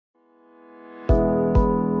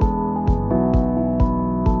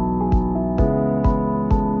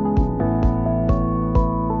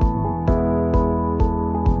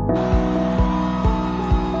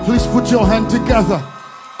put your hand together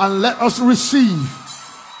and let us receive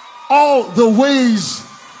all the ways.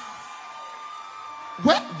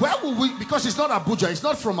 Where will we? Because it's not Abuja. It's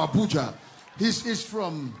not from Abuja. He's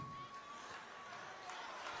from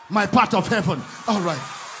my part of heaven. All right.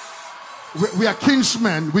 We are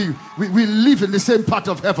kinsmen. We live in the same part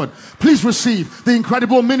of heaven. Please receive the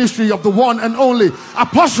incredible ministry of the one and only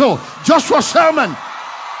Apostle Joshua Selman.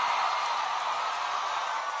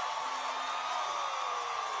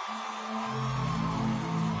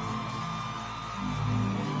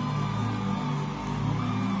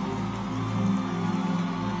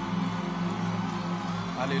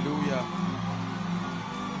 Hallelujah.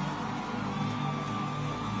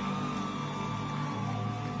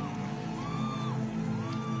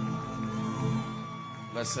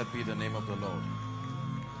 Blessed be the name of the Lord.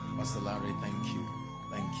 Pastor Larry, thank you.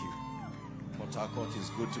 Thank you. Port Harcourt, is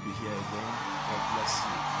good to be here again. God bless you.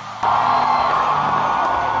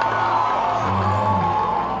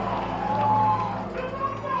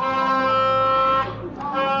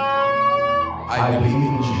 I believe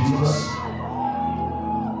in Jesus.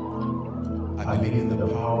 I believe in the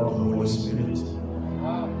power of the Holy Spirit.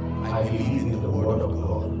 I believe in the Word of God.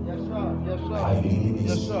 I believe in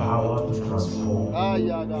His power to transform,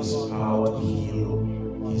 His power to heal,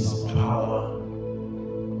 His power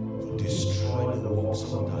to destroy the works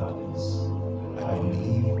of darkness. I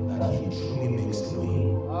believe that He truly makes a way,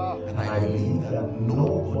 and I believe that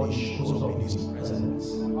nobody shows up in His presence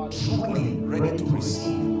truly ready to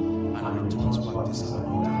receive and returns back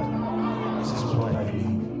disappointed. This is what I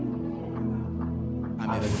believe. I'm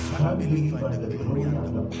a firm believer in the glory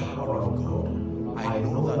and the power of God. I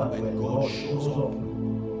know that when God shows up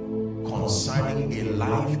concerning a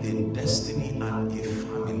life, a destiny, and a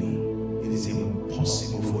family, it is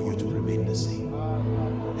impossible for you to remain the same.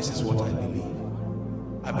 This is what I believe.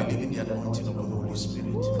 I believe in the anointing of the Holy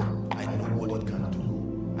Spirit. I know what it can do.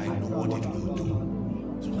 I know what it will do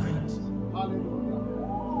tonight.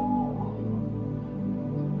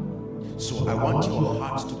 So I want your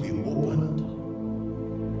hearts to be opened.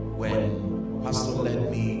 When Pastor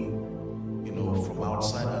led me, from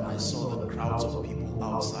outside, and I saw the crowds of people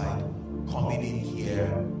outside coming in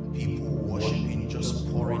here, people worshiping, just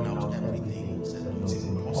pouring out everything. He said, no, it's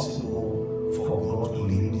impossible for God to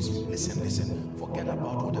leave this. Listen, forget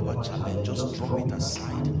about whatever challenge, just drop it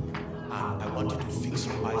aside. And I want you to fix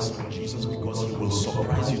your eyes on Jesus, because He will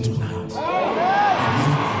surprise you tonight.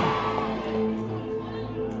 Believe me.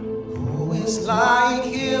 Who is like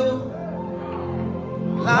Him,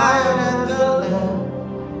 Lion and the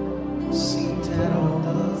Lamb, seated on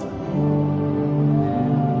the throne?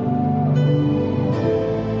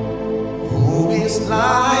 Who is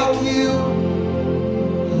like You,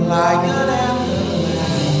 Lion and the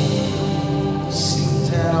Lamb,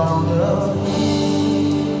 seated on the throne?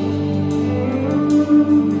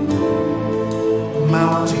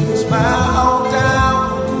 Mountains bow down,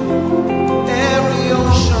 every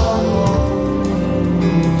ocean roar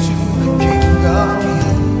to the King of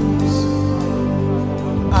Kings.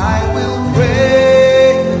 I will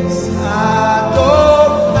praise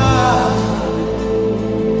Adonai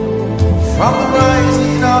from the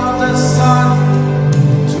rising of the sun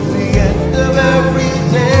to the end of every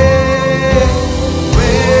day.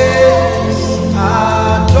 Praise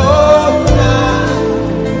Adonai,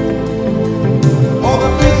 all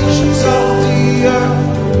the nations of the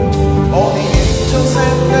earth, all the angels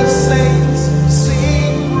and the saints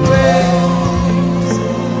sing praise.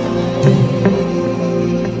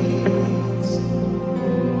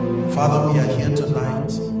 Father, we are here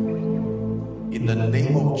tonight. In the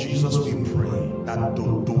name of Jesus, we pray that the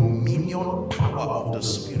dominion power of the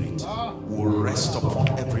Spirit will rest upon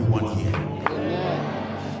everyone here.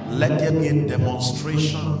 Let there be a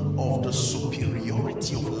demonstration of the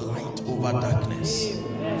superiority of light over darkness.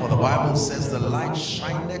 For the Bible says the light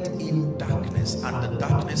shineth in darkness, and the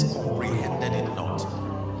darkness comprehended it not.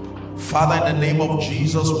 Father, in the name of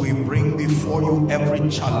Jesus, we bring before You every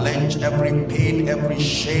challenge, every pain, every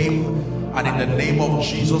shame. And in the name of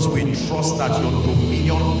Jesus, we trust that Your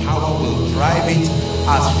dominion power will drive it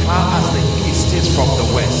as far as the east is from the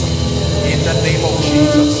west. In the name of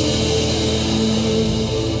Jesus.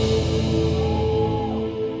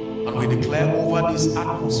 And we declare over this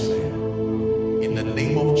atmosphere, in the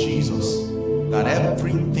name of Jesus, that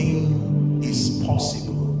everything is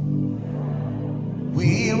possible.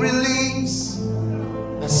 We release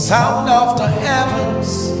the sound of the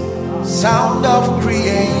heavens, sound of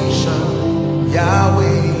creation.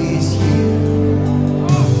 Yahweh is here.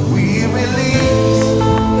 We release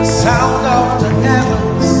the sound of the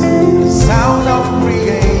heavens, the sound of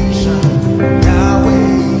creation.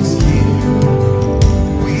 Yahweh is here.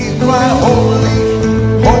 We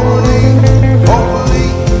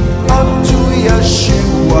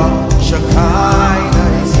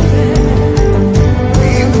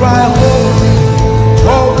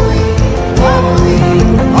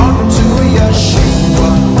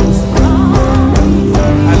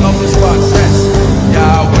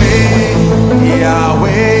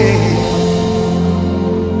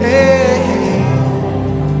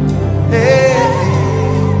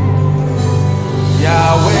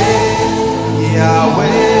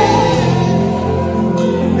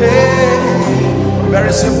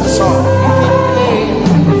simple song.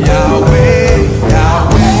 Yahweh,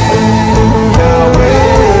 Yahweh, Yahweh.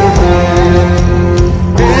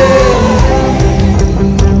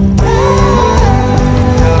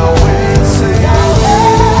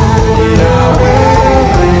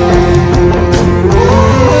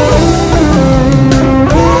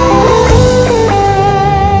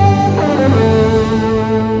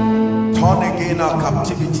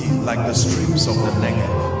 Like the streams of the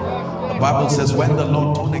Negev. The Bible says when the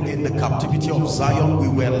Lord turned again the captivity of Zion, we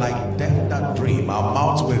were like them that dream. Our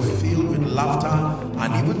mouths were filled with laughter,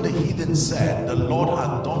 and even the heathen said, the Lord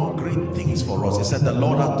hath done great things for us. He said, the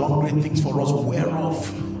Lord hath done great things for us,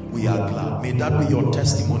 whereof we are glad. May that be your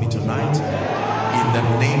testimony tonight, in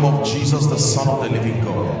the name of Jesus, the Son of the living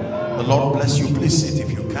God. The Lord bless you. Please sit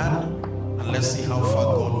if you can. And let's see how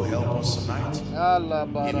far God will help us tonight.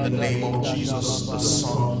 In the name of Jesus, the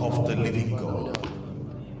Son of the living God.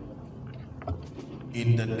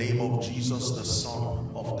 In the name of Jesus, the Son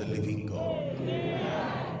of the living God.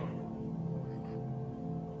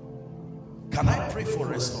 Can I pray for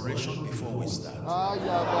restoration before we start?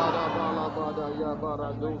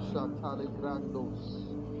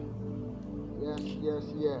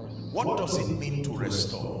 Yes. What does it mean to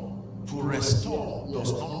restore? To restore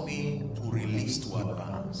does not mean to release, to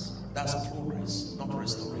advance. That's progress, not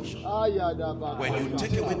restoration. When you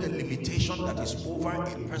take away the limitation that is over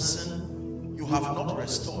a person, you have not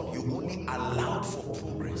restored. You only allowed for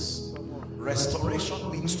progress. Restoration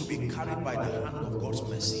means to be carried by the hand of God's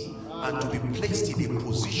mercy and to be placed in a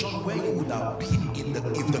position where you would have been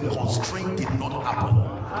if the constraint did not happen.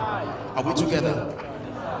 Are we together?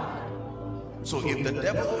 So if the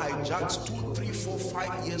devil hijacks 2, 3, 4,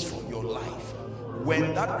 5 years from your life,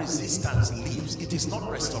 when that resistance leaves, it is not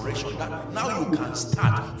restoration. That now you can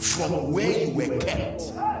start from where you were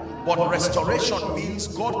kept. But restoration means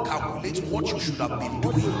God calculates what you should have been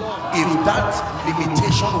doing if that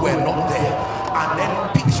limitation were not there, and then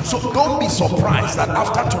picks. So don't be surprised that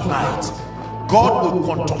after tonight God will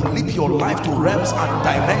quantum leap your life to realms and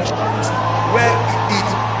dimensions where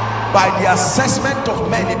by the assessment of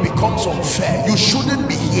men it becomes unfair. You shouldn't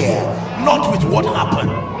be here, not with what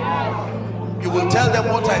happened. You will tell them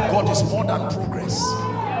what I got is more than progress,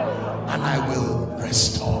 and I will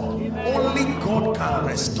restore. Only God can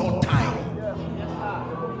restore time,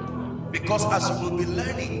 because as you will be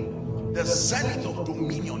learning, the zenith of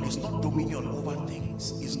dominion is not dominion over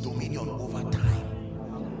things, it's dominion over time.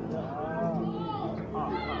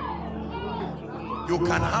 You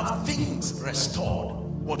can have things restored,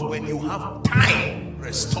 but when you have time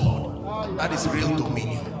restored, that is real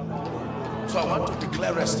dominion. So I want to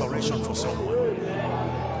declare restoration for someone.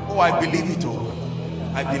 Oh, I believe it. Oh,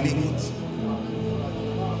 I believe it.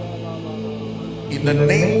 In the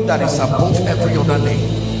name that is above every other name.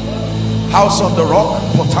 House on the Rock,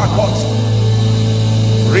 Port Harcourt,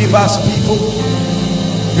 Rivers people,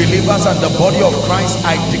 believers and the body of Christ,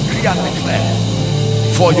 I decree and declare,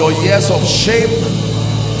 for your years of shame,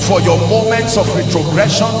 for your moments of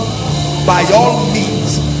retrogression, by all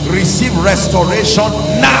means receive restoration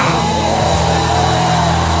now.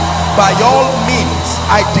 By all means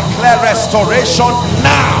I declare restoration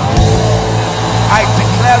now. I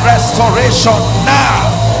declare restoration now.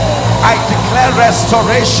 I declare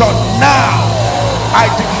restoration now. I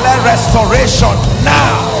declare restoration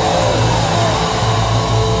now.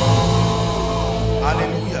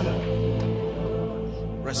 Hallelujah.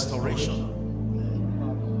 Restoration.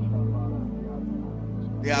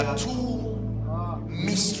 There are two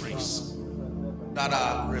mysteries that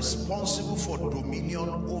are responsible for dominion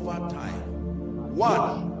over time.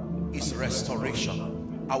 One is restoration.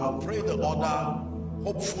 I will pray the other,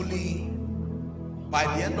 hopefully by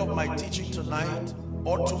the end of my teaching tonight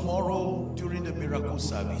or tomorrow during the miracle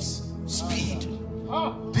service. Speed.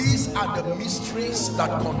 These are the mysteries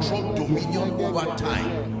that control dominion over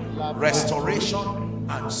time. Restoration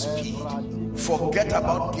and speed. Forget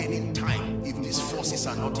about gaining time if these forces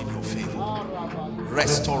are not in your favor.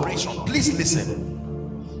 Restoration. Please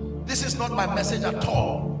listen. This is not my message at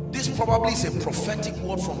all. This probably is a prophetic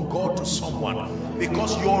word from God to someone,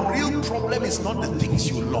 because your real problem is not the things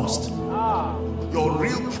you lost. Your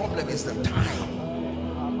real problem is the time.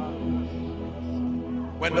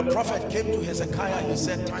 When the prophet came to Hezekiah, he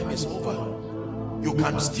said, time is over. You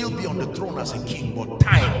can still be on the throne as a king, but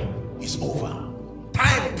time is over.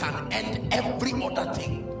 Time can end every other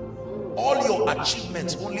thing. All your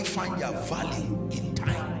achievements only find their value in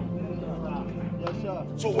time.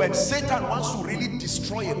 So when Satan wants to really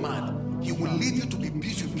destroy a man, he will leave you to be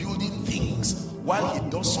busy building things while he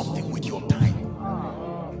does something with your time.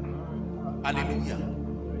 Hallelujah.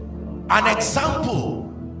 An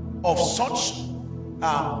example of such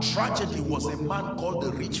tragedy was a man called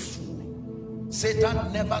the rich fool.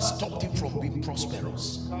 Satan never stopped him from being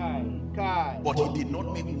prosperous, but he did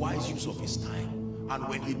not make wise use of his time. And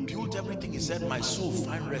when he built everything, he said, my soul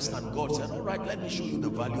find rest. And God said, all right, let me show you the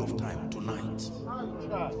value of time tonight.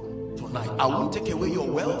 Tonight, I won't take away your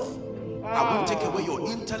wealth, I won't take away your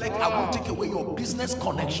intellect, I won't take away your business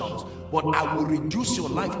connections, but I will reduce your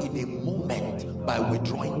life in a moment by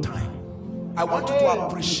withdrawing time. I want you to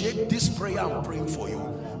appreciate this prayer I'm praying for you,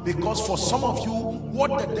 because for some of you,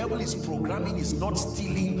 what the devil is programming is not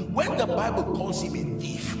stealing. When the Bible calls him a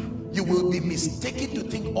thief, you will be mistaken to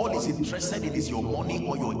think all he's interested in is your money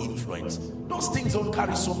or your influence. Those things don't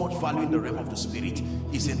carry so much value in the realm of the spirit.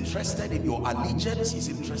 He's interested in your allegiance, he's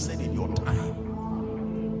interested in your time.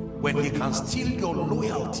 When he can steal your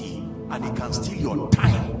loyalty and he can steal your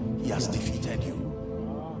time, he has defeated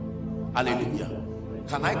you. Hallelujah.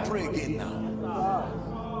 Can I pray again now?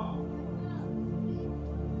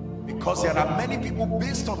 Because there are many people,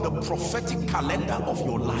 based on the prophetic calendar of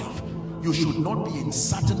your life, you should not be in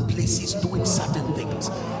certain places doing certain things.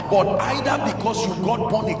 But either because you got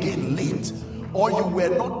born again late, or you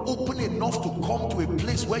were not open enough to come to a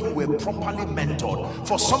place where you were properly mentored.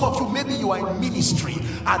 For some of you, maybe you are in ministry,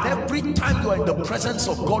 and every time you are in the presence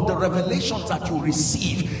of God, the revelations that you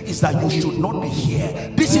receive is that you should not be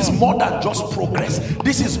here. This is more than just progress.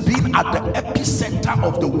 This is being at the epicenter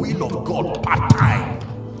of the will of God part-time.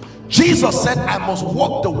 Jesus said, I must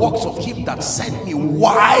walk the works of him that sent me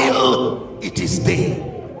while it is day,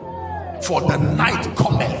 for the night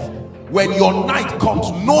cometh. When your night comes,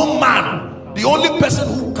 no man, the only person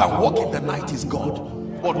who can walk in the night is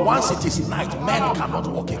God. But once it is night, men cannot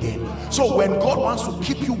walk again. So when God wants to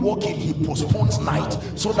keep you walking, he postpones night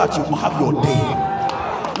so that you have your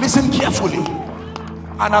day. Listen carefully.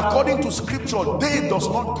 And according to scripture, day does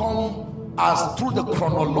not come as through the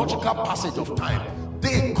chronological passage of time.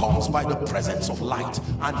 Day comes by the presence of light,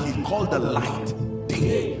 and he called the light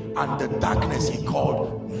day, and the darkness he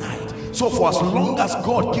called night. So for as long as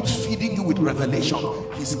God keeps feeding you with revelation,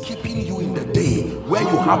 he's keeping you in the day where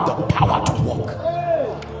you have the power to walk.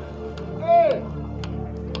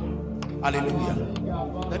 Hallelujah.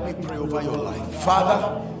 Let me pray over your life.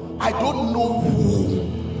 Father, I don't know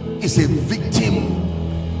who is a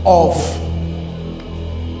victim of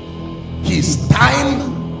his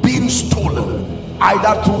time being stolen,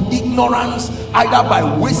 either through ignorance, either by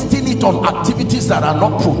wasting it on activities that are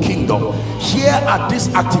not pro-kingdom. Here at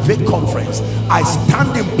this Activate conference, I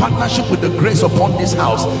stand in partnership with the grace upon this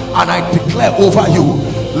house, and I declare over you,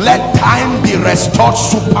 let time be restored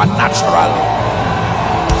supernaturally.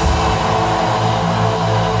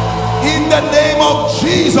 In the name of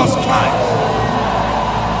Jesus Christ.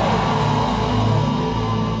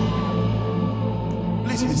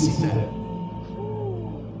 Please be seated.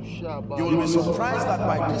 You will be surprised that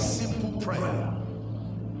by this simple prayer,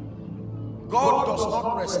 God does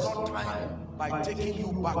not restore time by taking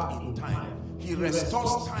you back in time. He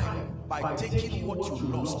restores time by taking what you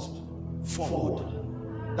lost forward.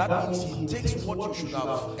 That means he takes what you should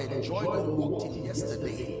have enjoyed or walked in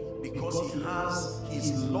yesterday, because he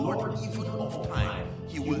is Lord even of time.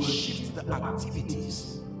 He will shift the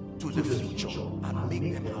activities to the future and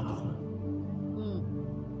make them happen.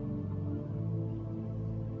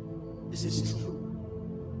 This is true.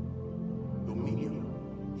 Dominion,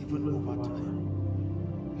 even over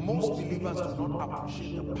time. Most believers do not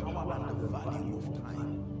appreciate the power and the value of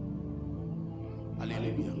time.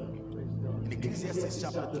 Hallelujah. In Ecclesiastes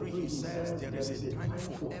chapter 3, he says there is a time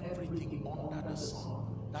for everything under the sun.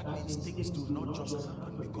 That means things do not just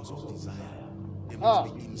happen because of desire. They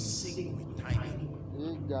must be in sync with timing.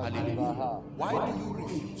 Hallelujah. Why do you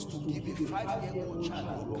refuse to give a 5-year-old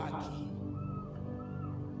child your car key?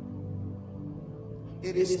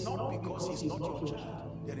 It is not because he's not your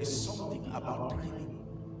child. There is something about timing,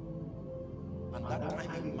 and that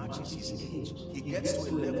timing matches his age. He gets to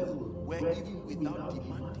a level where even without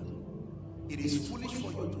demanding, it is foolish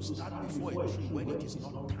for you to stand before a tree when it is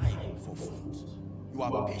not time for fruit. You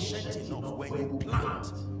are patient enough. When you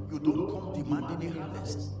plant, you don't come demanding a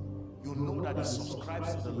harvest. You know that it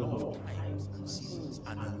subscribes to the law of times and seasons,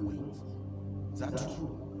 and you wait. Is that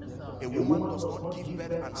true? A woman does not give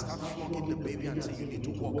birth and start flogging the baby and say you need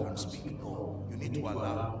to walk and speak. No, you need to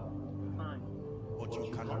allow, but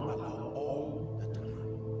you cannot allow all the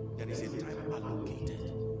time. There is a time allocated,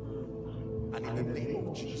 and in the name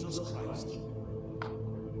of Jesus Christ,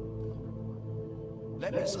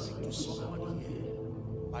 let me speak to someone here.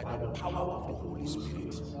 by the power of the Holy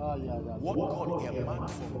Spirit, what God earmarked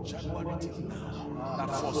from January till now, that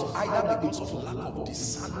was either because of lack of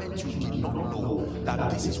discernment you did not know that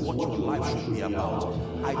this is what your life should be about.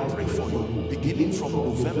 I pray for you, beginning from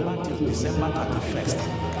November till December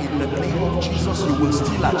 31st, in the name of Jesus, you will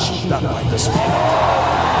still achieve that by the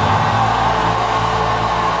Spirit.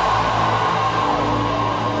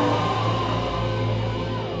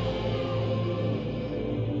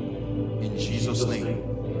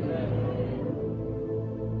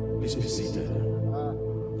 Be seated.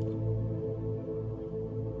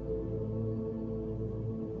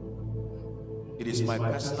 It is my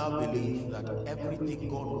personal belief that everything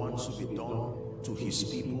God wants to be done to his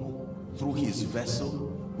people through his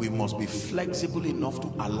vessel, we must be flexible enough to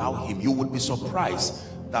allow him. You would be surprised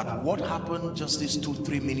that what happened just these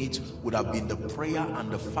 2-3 minutes would have been the prayer and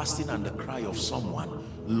the fasting and the cry of someone.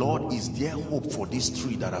 Lord, is there hope for this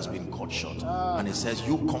tree that has been cut short? And it says,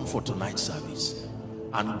 you come for tonight's service.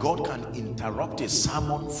 And God can interrupt a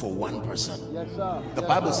sermon for one person. Yes, sir. The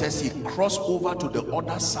Bible says he crossed over to the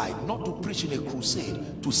other side, not to preach in a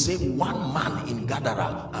crusade, to save one man in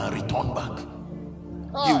Gadara and return back.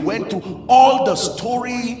 He went to all the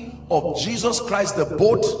story of Jesus Christ. The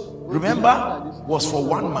boat, remember, was for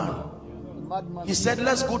one man. He said,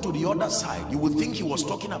 let's go to the other side. You would think he was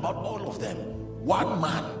talking about all of them. One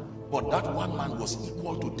man, but that one man was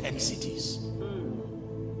equal to 10 cities.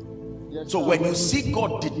 So when you see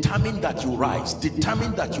God determined that you rise,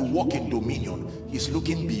 determined that you walk in dominion, he's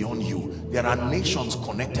looking beyond you. There are nations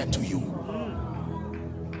connected to you.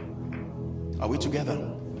 Are we together?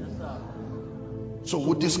 So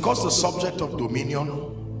we'll discuss the subject of dominion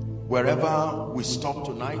wherever we stop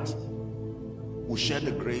tonight. We'll share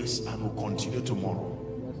the grace and we'll continue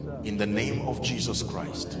tomorrow in the name of Jesus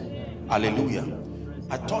Christ. Hallelujah.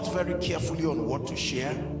 I thought very carefully on what to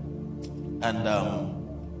share, and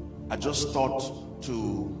I just thought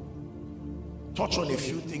to touch on a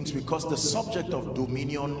few things because the subject of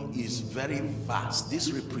dominion is very vast. This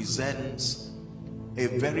represents a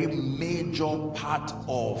very major part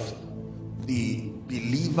of the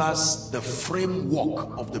believers, the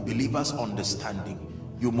framework of the believer's understanding.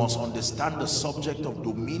 You must understand the subject of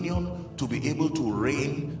dominion to be able to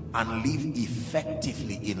reign and live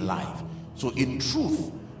effectively in life. So in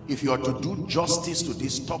truth, if you are to do justice to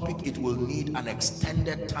this topic, it will need an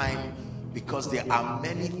extended time because there are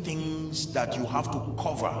many things that you have to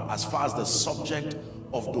cover as far as the subject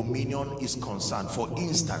of dominion is concerned. For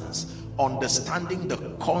instance, understanding the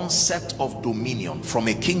concept of dominion from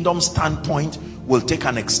a kingdom standpoint will take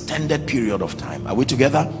an extended period of time. Are we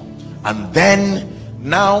together? And then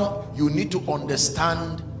now you need to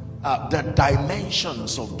understand the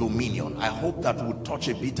dimensions of dominion. I hope that we'll touch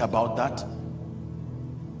a bit about that.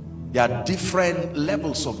 There are different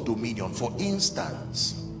levels of dominion. For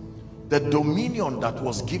instance, the dominion that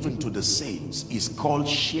was given to the saints is called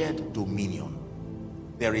shared dominion.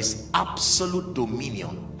 There is absolute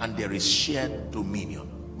dominion and there is shared dominion.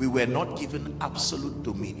 We were not given absolute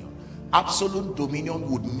dominion. Absolute dominion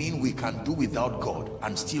would mean we can do without God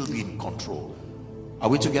and still be in control. Are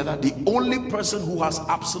we together? The only person who has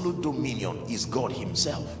absolute dominion is God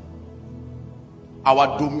himself.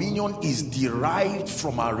 Our dominion is derived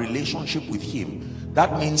from our relationship with him.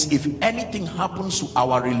 That means if anything happens to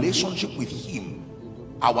our relationship with him,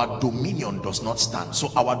 our dominion does not stand.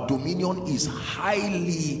 So our dominion is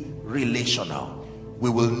highly relational.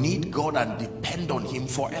 We will need God and depend on him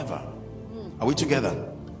forever. Are we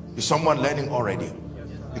together? Is someone learning already?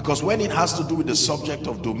 Because when it has to do with the subject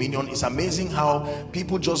of dominion, it's amazing how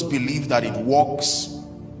people just believe that it works.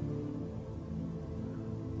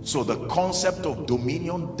 So the concept of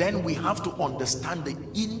dominion, then we have to understand the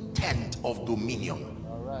intent of dominion.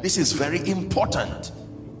 This is very important.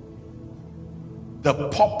 The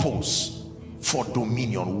purpose for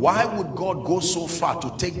dominion. Why would God go so far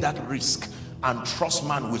to take that risk and trust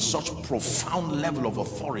man with such profound level of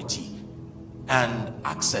authority and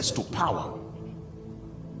access to power?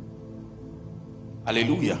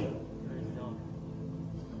 Hallelujah.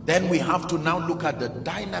 Then we have to now look at the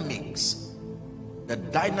dynamics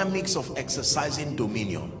of exercising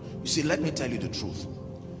dominion. You see, let me tell you the truth.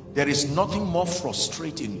 There is nothing more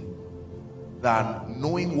frustrating than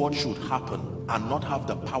knowing what should happen and not have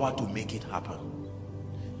the power to make it happen.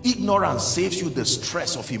 Ignorance saves you the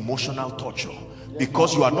stress of emotional torture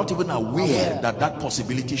because you are not even aware that that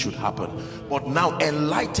possibility should happen. But now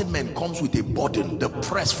enlightenment comes with a burden, the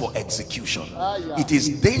press for execution. It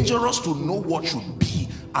is dangerous to know what should be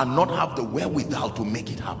and not have the wherewithal to make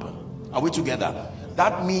it happen. Are we together?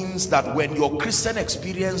 That means that when your Christian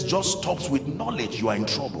experience just stops with knowledge, you are in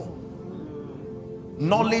trouble.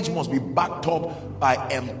 Knowledge must be backed up by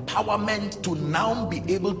empowerment to now be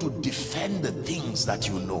able to defend the things that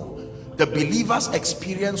you know. The believer's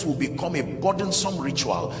experience will become a burdensome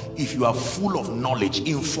ritual if you are full of knowledge,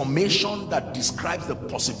 information that describes the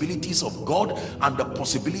possibilities of God and the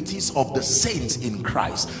possibilities of the saints in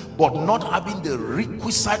Christ, but not having the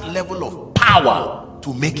requisite level of power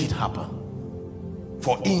to make it happen.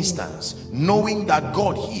 For instance, knowing that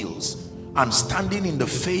God heals and standing in the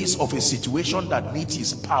face of a situation that needs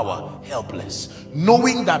his power helpless.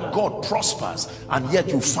 Knowing that God prospers and yet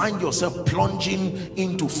you find yourself plunging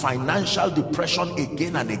into financial depression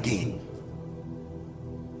again and again.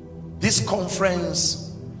 This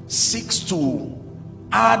conference seeks to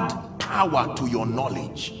add power to your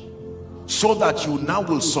knowledge so that you now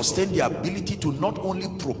will sustain the ability to not only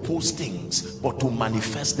propose things but to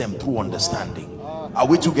manifest them through understanding. Are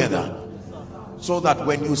we together? So that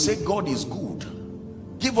when you say God is good,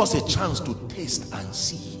 give us a chance to taste and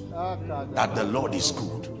see that the Lord is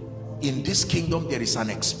good. In this kingdom there is an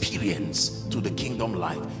experience to the kingdom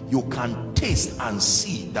life. You can taste and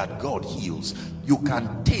see that God heals. You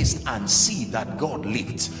can taste and see that God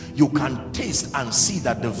lifts. You can taste and see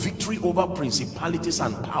that the victory over principalities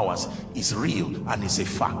and powers is real and is a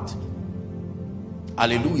fact.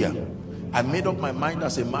 Hallelujah. I made up my mind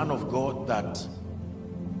as a man of God that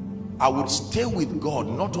I would stay with God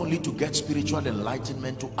not only to get spiritual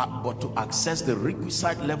enlightenment, but to access the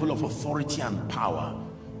requisite level of authority and power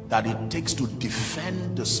that it takes to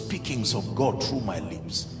defend the speakings of God through my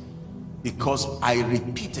lips. Because I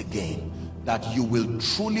repeat again that you will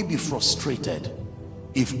truly be frustrated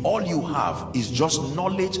if all you have is just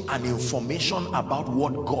knowledge and information about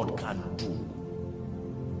what God can do.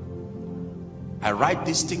 I write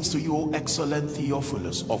these things to you, O excellent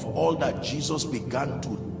Theophilus, of all that Jesus began to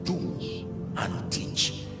do and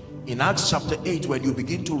teach. In Acts chapter 8, when you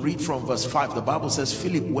begin to read from verse 5, the Bible says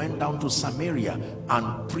Philip went down to Samaria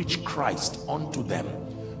and preached Christ unto them.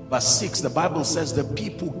 Verse 6, the Bible says the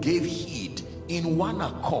people gave heed in one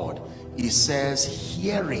accord. It says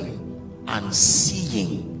hearing and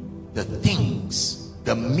seeing the things,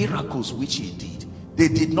 the miracles which he did. They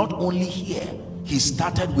did not only hear. He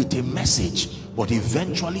started with a message, but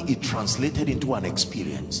eventually it translated into an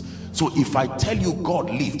experience. So if I tell you God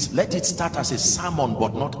lifts, let it start as a sermon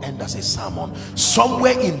but not end as a sermon.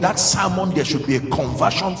 Somewhere in that sermon there should be a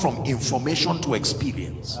conversion from information to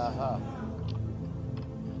experience.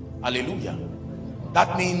 Hallelujah.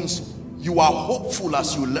 That means you are hopeful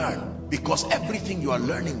as you learn, because everything you are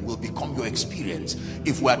learning will become your experience.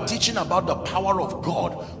 If we are teaching about the power of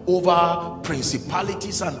God over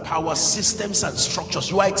principalities and power systems and structures,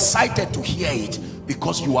 you are excited to hear it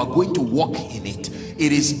because you are going to walk in it.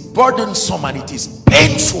 It is burdensome and it is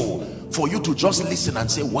painful for you to just listen and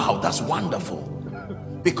say, wow, that's wonderful.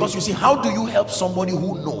 Because you see, how do you help somebody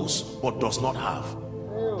who knows but does not have?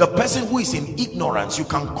 The person who is in ignorance, you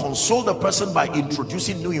can console the person by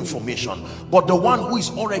introducing new information. But the one who is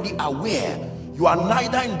already aware, you are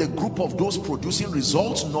neither in the group of those producing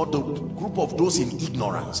results nor the group of those in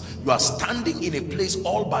ignorance. You are standing in a place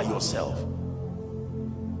all by yourself.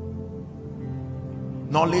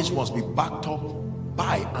 Knowledge must be backed up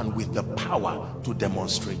by and with the power to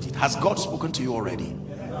demonstrate it. Has God spoken to you already?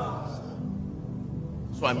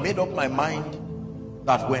 So I made up my mind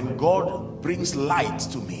that when God brings light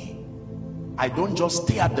to me, I don't just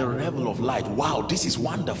stay at the level of light. Wow, this is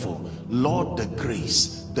wonderful. Lord, the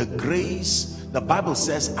grace, the Bible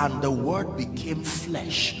says, and the word became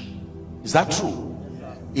flesh. Is that true?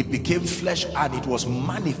 It became flesh and it was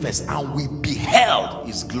manifest and we beheld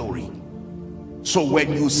his glory. So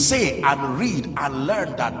when you say and read and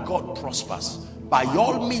learn that God prospers, by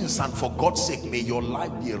all means and for God's sake, may your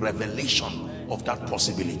life be a revelation of that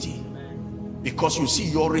possibility. Because you see,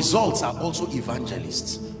 your results are also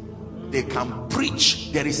evangelists. They can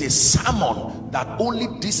preach. There is a sermon that only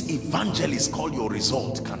this evangelist called your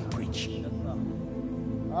result can preach.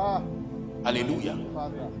 Hallelujah.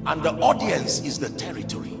 And the audience is the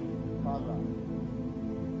territory.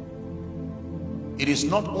 It is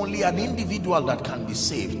not only an individual that can be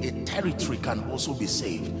saved, a territory can also be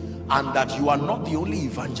saved. And that you are not the only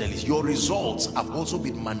evangelist. Your results have also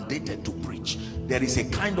been mandated to preach. There is a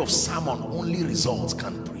kind of sermon only results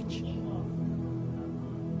can preach.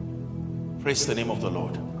 Praise the name of the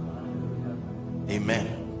Lord.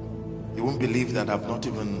 Amen. You won't believe that I've not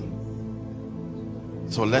even...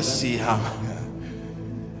 So let's see how...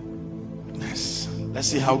 Let's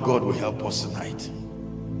see how God will help us tonight.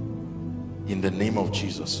 In the name of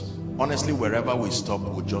Jesus. Honestly, wherever we stop,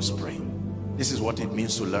 we'll just pray. This is what it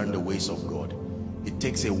means to learn the ways of God. It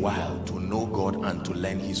takes a while to know God and to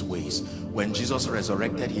learn his ways. When Jesus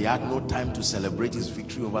resurrected, he had no time to celebrate his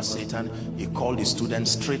victory over Satan. He called his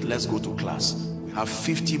students straight, let's go to class. We have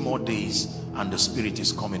 50 more days and the Spirit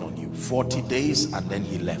is coming on you. 40 days and then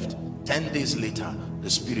he left. 10 days later, the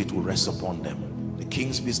Spirit will rest upon them. The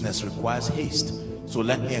king's business requires haste. So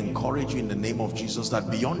let me encourage you in the name of Jesus that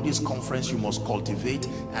beyond this conference, you must cultivate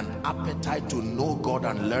an appetite to know God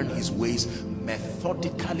and learn his ways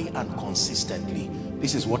methodically and consistently.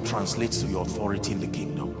 This is what translates to your authority in the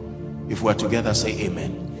kingdom. If we're together, say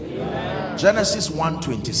amen. Amen. Genesis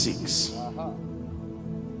 1:26.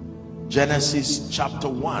 Genesis chapter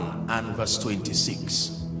 1 and verse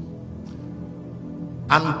 26.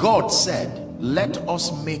 And God said, let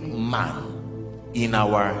us make man in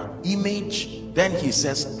our image. Then he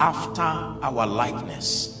says, after our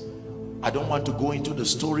likeness. I don't want to go into the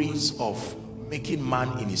stories of making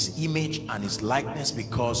man in his image and his likeness,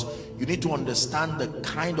 because you need to understand the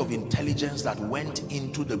kind of intelligence that went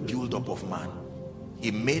into the build-up of man.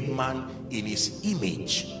 He made man in his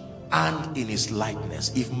image and in his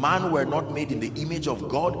likeness. If man were not made in the image of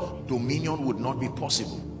God, dominion would not be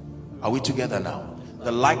possible. Are we together now?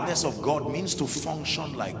 The likeness of God means to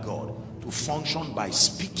function like God, to function by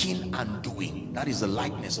speaking and doing. That is the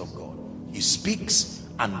likeness of God. He speaks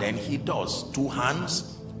and then he does. 2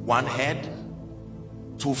 hands, 1 head,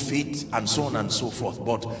 2 feet, and so on and so forth.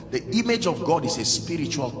 But the image of God is a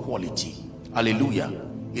spiritual quality. Hallelujah.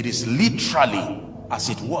 It is literally as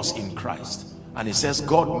it was in Christ. And it says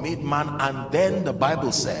God made man, and then the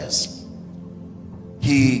Bible says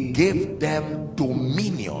he gave them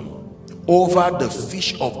dominion over the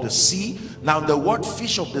fish of the sea. Now the word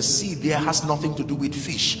fish of the sea there has nothing to do with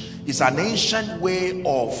fish. It's an ancient way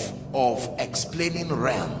of explaining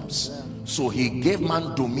realms. So he gave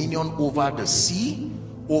man dominion over the sea,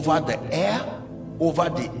 over the air, over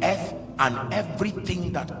the earth, and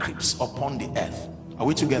everything that creeps upon the earth. Are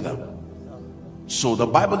we together? So the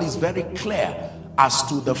Bible is very clear as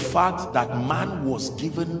to the fact that man was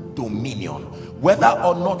given dominion. Whether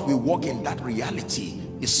or not we walk in that reality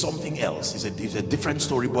is something else. It's a different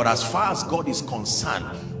story. But as far as God is concerned,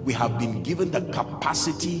 we have been given the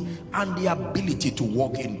capacity and the ability to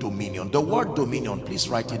walk in dominion. The word dominion, please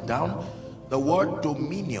write it down. The word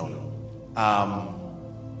dominion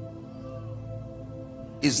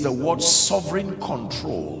is the word sovereign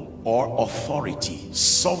control or authority.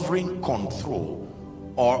 Sovereign control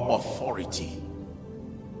or authority.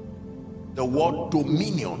 The word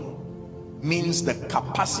dominion means the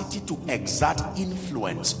capacity to exert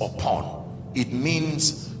influence upon. It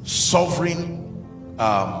means sovereign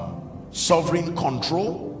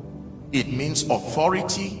control. It means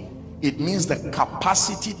authority. It means the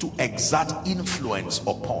capacity to exert influence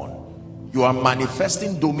upon. You are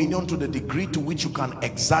manifesting dominion to the degree to which you can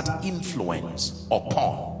exert influence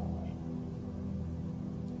upon.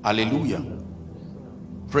 Hallelujah.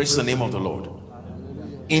 Praise the name of the Lord.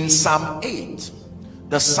 In Psalm 8,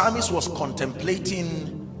 the psalmist was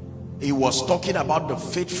contemplating, he was talking about the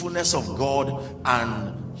faithfulness of God,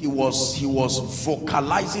 and he was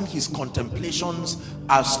vocalizing his contemplations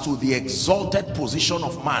as to the exalted position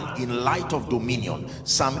of man in light of dominion.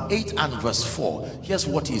 Psalm 8 and verse 4. Here's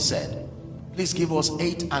what he said. Please give us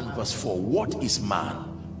 8 and verse 4. What is man?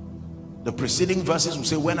 The preceding verses will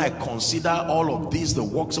say, when I consider all of these, the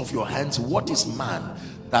works of your hands, what is man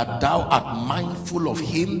that thou art mindful of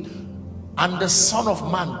him, and the Son of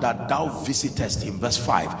Man that thou visitest him? Verse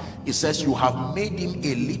 5, it says, you have made him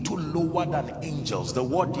a little lower than angels. The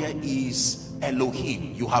word there is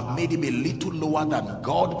Elohim. You have made him a little lower than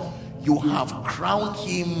God. You have crowned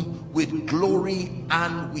him with glory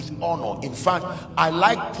and with honor. In fact, I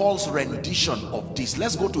like Paul's rendition of this.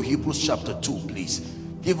 Let's go to Hebrews chapter 2, please.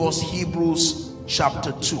 Give us Hebrews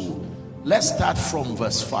chapter 2. Let's start from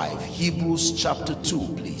verse 5. Hebrews chapter 2,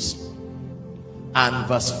 please. And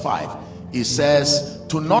verse 5. It says,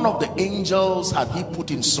 to none of the angels had he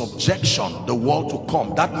put in subjection the world to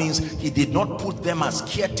come. That means he did not put them as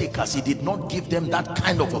caretakers. He did not give them that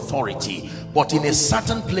kind of authority. But in a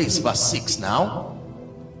certain place, verse 6 now,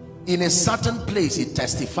 in a certain place he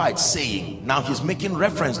testified, saying, now he's making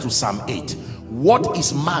reference to Psalm 8, what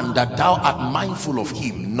is man that thou art mindful of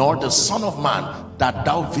him, nor the Son of Man that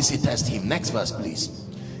thou visitest him? Next verse, please.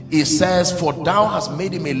 It says, for thou hast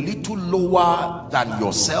made him a little lower than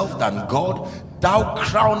yourself, than God. Thou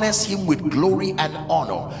crownest him with glory and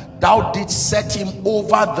honor. Thou didst set him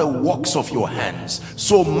over the works of your hands.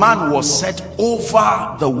 So man was set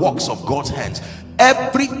over the works of God's hands.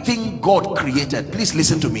 Everything God created, please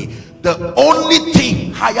listen to me, the only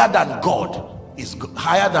thing higher than God is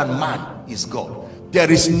higher than man is God. There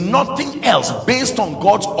is nothing else based on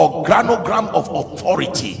God's organogram of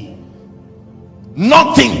authority.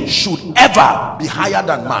 Nothing should ever be higher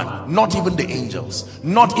than man, not even the angels,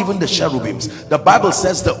 not even the cherubims. The Bible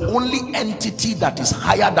says the only entity that is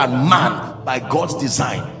higher than man by God's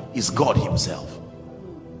design is God himself.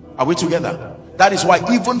 Are we together? That is why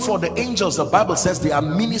even for the angels, the Bible says they are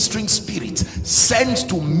ministering spirits sent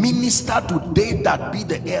to minister to they that be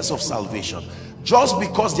the heirs of salvation. Just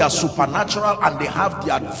because they are supernatural and they have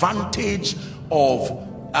the advantage of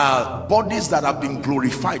bodies that have been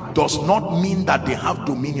glorified does not mean that they have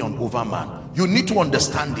dominion over man. You need to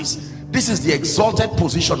understand this. This is the exalted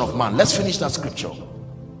position of man. Let's finish that scripture.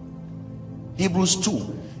 Hebrews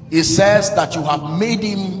 2. It says that you have made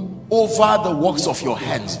him over the works of your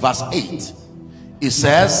hands. Verse 8. It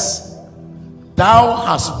says, thou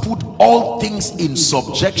hast put all things in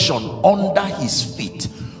subjection under his feet.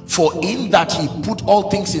 For in that he put all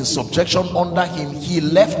things in subjection under him, he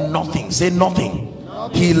left nothing. Say nothing.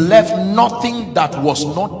 He left nothing that was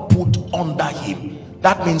not put under him.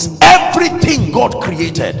 That means everything God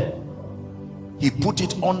created, he put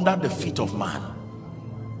it under the feet of man.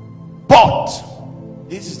 But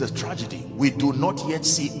this is the tragedy. We do not yet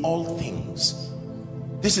see all things.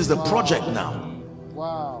 This is the project now.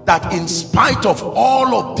 That in spite of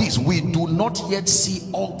all of this, we do not yet see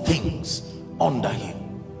all things under him.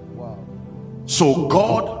 So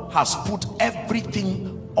God has put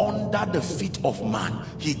everything under the feet of man.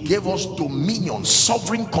 He gave us dominion,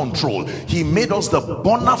 sovereign control. He made us the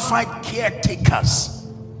bona fide caretakers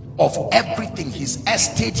of everything, his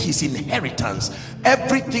estate, his inheritance,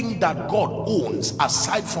 everything that God owns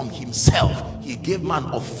aside from himself. He gave man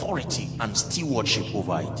authority and stewardship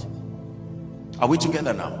over it. Are we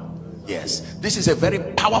together now? Yes. This is a very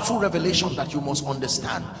powerful revelation that you must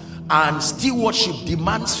understand. And stewardship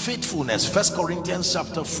demands faithfulness. 1 Corinthians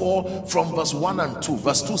chapter 4 from verse 1 and 2.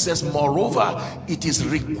 Verse 2 says, moreover, it is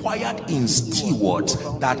required in stewards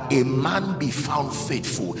that a man be found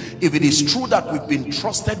faithful. If it is true that we've been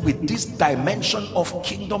trusted with this dimension of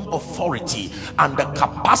kingdom authority and the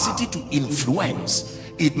capacity to influence,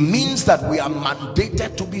 it means that we are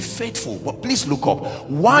mandated to be faithful. But please look up.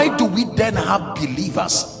 Why do we then have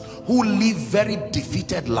believers who live very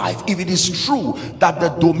defeated life? If it is true that the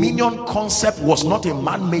dominion concept was not a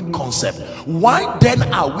man-made concept, why then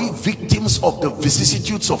are we victims of the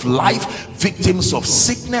vicissitudes of life, victims of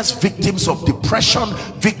sickness, victims of depression,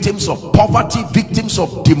 victims of poverty, victims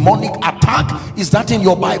of demonic attack? Is that in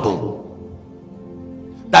your Bible?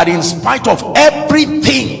 That in spite of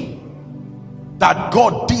everything that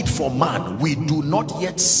God did for man, we do not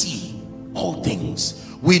yet see all things.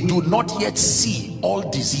 We do not yet see all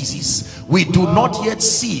diseases. We do not yet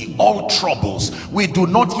see all troubles. We do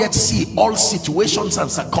not yet see all situations and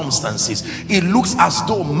circumstances. It looks as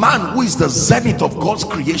though man, who is the zenith of God's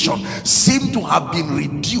creation, seemed to have been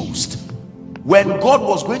reduced. When God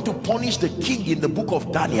was going to punish the king in the book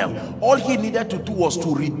of Daniel, all he needed to do was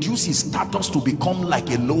to reduce his status to become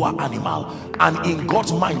like a lower animal. And in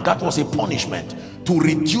God's mind, that was a punishment. To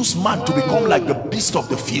reduce man to become like the beast of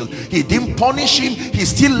the field. He didn't punish him. He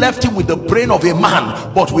still left him with the brain of a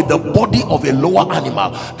man, but with the body of a lower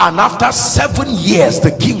animal. And after 7 years,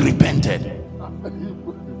 the king repented.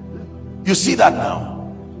 You see that now?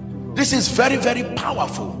 This is very, very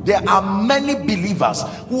powerful. There are many believers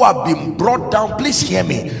who have been brought down. Please hear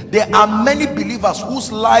me. There are many believers whose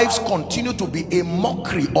lives continue to be a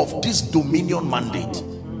mockery of this dominion mandate.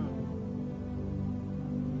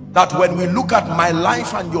 That when we look at my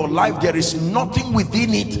life and your life, there is nothing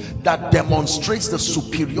within it that demonstrates the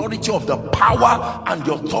superiority of the power and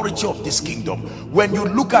the authority of this kingdom. When you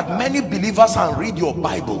look at many believers and read your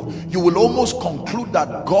Bible, you will almost conclude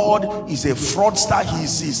that God is a fraudster.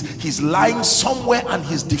 He's lying somewhere and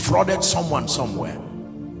he's defrauded someone somewhere.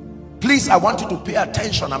 Please, I want you to pay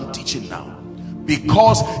attention. I'm teaching now,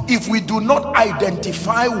 because if we do not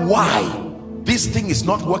identify why this thing is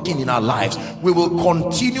not working in our lives, we will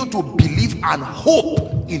continue to believe and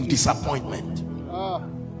hope in disappointment.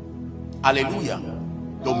 Hallelujah.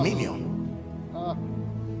 Dominion.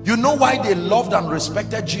 You know why they loved and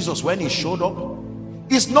respected Jesus when he showed up?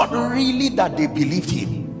 It's not really that they believed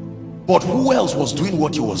him, but who else was doing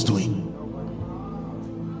what he was doing?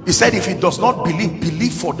 He said, if he does not believe,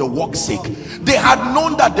 believe for the work's sake. They had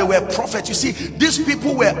known that they were prophets. You see, these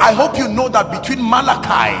people were, I hope you know that between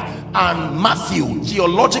Malachi and Matthew,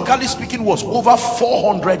 theologically speaking, was over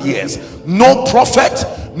 400 years. No prophet,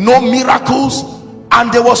 no miracles,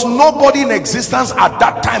 and there was nobody in existence at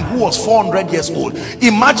that time who was 400 years old.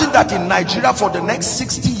 Imagine that in Nigeria for the next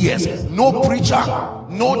 60 years, no preacher,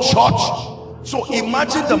 no church, So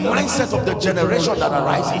imagine the mindset of the generation that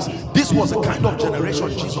arises. This was the kind of generation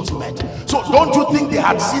Jesus met. So don't you think they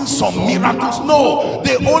had seen some miracles? No,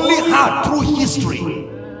 they only had through history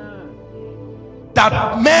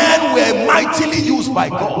that men were mightily used by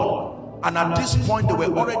God. And at this point they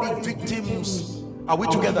were already victims. Are we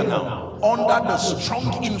together now? Under the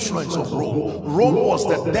strong influence of Rome. Rome was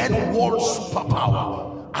the then world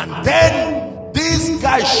superpower. And then this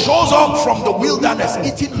guy shows up from the wilderness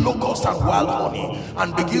eating locusts and wild honey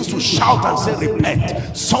and begins to shout and say,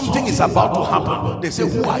 repent, something is about to happen. They say,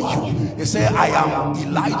 who are you? They say, I am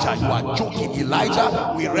Elijah. You are joking.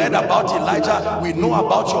 Elijah, we read about Elijah, we know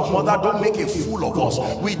about your mother. Don't make a fool of us.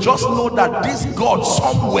 We just know that this God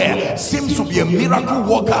somewhere seems to be a miracle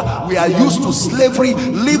worker. We are used to slavery.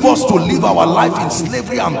 Leave us to live our life in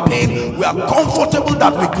slavery and pain. We are comfortable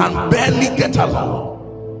that we can barely get along.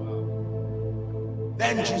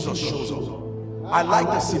 Then Jesus shows up. I like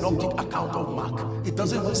the synoptic account of Mark. It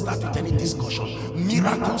doesn't even start with any discussion.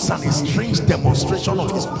 Miracles and a strange demonstration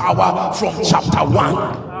of his power from chapter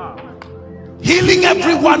 1. Healing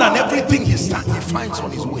everyone and everything he finds on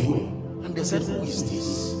his way. And they said, who is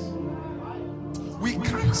this? We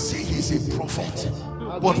can't say he's a prophet,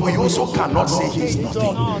 but we also cannot say he's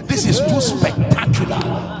nothing. This is too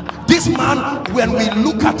spectacular. This man, when we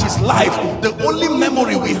look at his life, the only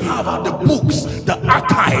memory we have are the books, the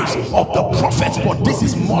archives of the prophets. But this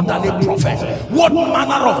is more than a prophet. What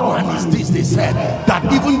manner of man is this? They said that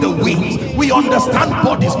even the winds, we understand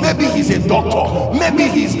bodies. Maybe he's a doctor, maybe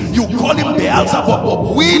you call him Beelzebub,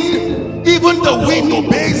 but wind, even the wind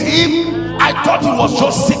obeys him. I thought he was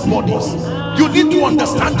just sick bodies. You need to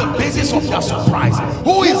understand the basis of their surprise.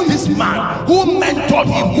 Who is this man? Who mentored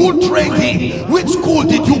him? Who trained him? Which school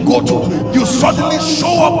did you go to? You suddenly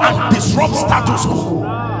show up and disrupt status quo.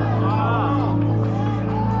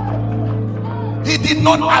 He did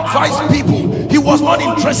not advise people. He was not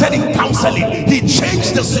interested in counseling. He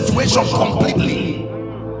changed the situation completely.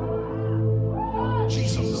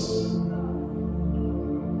 Jesus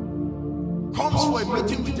comes for a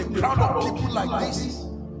meeting with a crowd of people like this.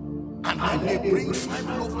 And then they bring 5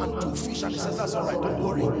 loaves and 2 fish, and he says, that's all right, don't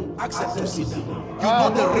worry, ask them to sit down. You know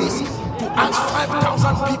the risk to ask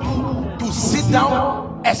 5,000 people to sit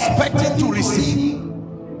down expecting to receive.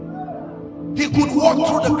 He could walk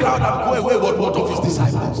through the crowd and go away with what of his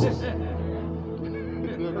disciples.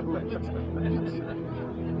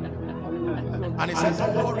 And he said,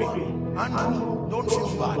 don't worry, Andrew, don't feel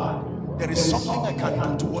bad. There is something I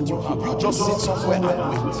can do to what you have. You just sit somewhere and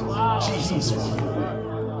wait. Jesus for you.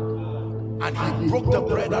 And he broke the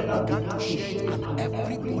bread and began to share it, and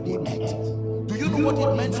everybody ate. Do you know what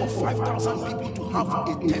it meant for 5,000 people to have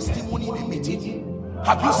a testimony in a meeting?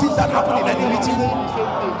 Have you seen that happen in any meeting?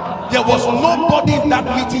 There was nobody in that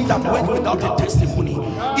meeting that went without a testimony.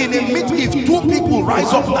 In a meeting, if 2 people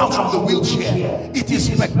rise up now from the wheelchair, it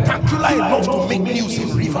is spectacular enough to make news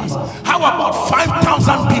in Rivers. How about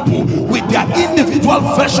 5,000 people with their individual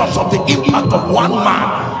versions of the impact of one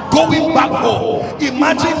man going back home?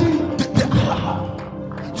 Imagine.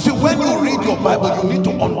 See, when you read your Bible, you need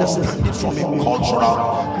to understand it from a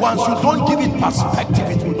cultural. Once you don't give it perspective,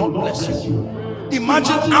 it will not bless you.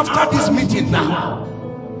 Imagine after this meeting now,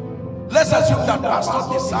 let's assume that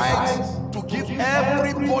pastor decides to give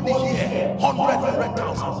everybody here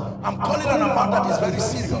 100,000. I'm calling an amount that is very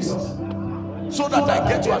serious so that I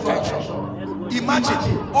get your attention.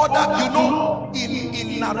 Imagine other, you know,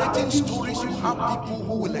 in narrating stories, you have people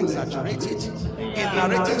who will exaggerate it. In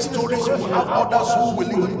narrating stories, you have others who will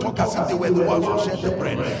even talk as if they were the ones who shared the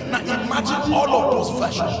bread. Now imagine all of those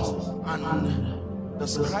versions. And the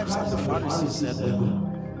scribes and the Pharisees said, well,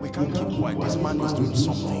 we can't keep quiet. This man is doing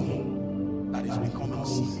something that is becoming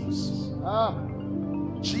serious.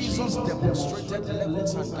 Jesus demonstrated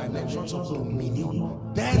levels and dimensions of dominion.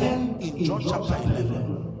 Then in John chapter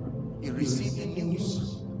 11, he received the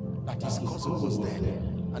news that his cousin was dead,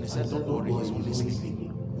 and he said, don't worry, he's only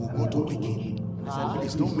sleeping. We'll go to wake him. And he said,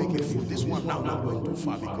 please don't make a fool. This one now not going too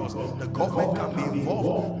far, because the government can be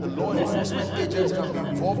involved, the law enforcement agents can be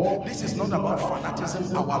involved. This is not about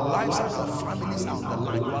fanatism. Our lives and our families are on the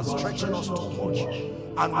line. You are stretching us too much.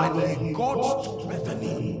 And when he got to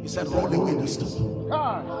Bethany, he said, roll away the stone.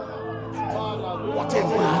 What a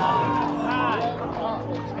man.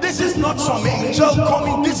 This is not some angel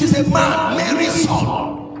coming. This is a man, Mary's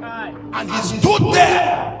son. And he stood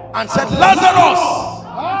there and said, Lazarus.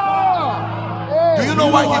 Do you know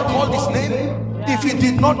why he called his name? If he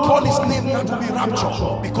did not call his name, that would be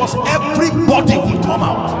rapture, because everybody will come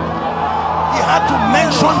out. He had to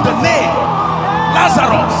mention the name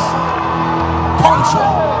Lazarus. Come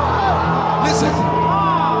forth. Listen.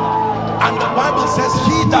 And the Bible says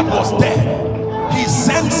he that was dead he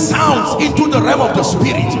sent sounds into the realm of the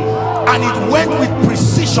spirit, and it went with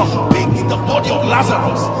precision, picked the body of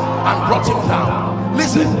Lazarus and brought him down.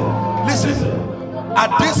 Listen,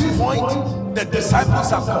 at this point the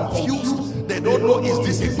disciples are confused. They don't know, is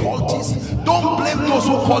this a cultist? Don't blame those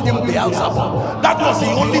who called him Beelzebub. That was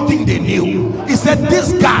the only thing they knew. He said,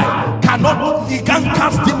 this guy he can't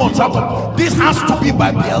cast demons out. This has to be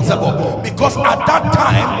by Beelzebub, because at that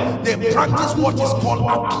time they practiced what is called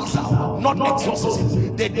appeasal, not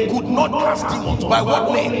exorcism. They could not cast demons. By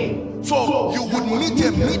what name? So you would meet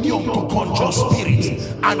a medium to conjure spirits,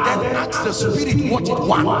 and then ask the spirit what it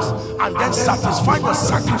wants, and then satisfy the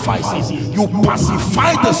sacrifices. You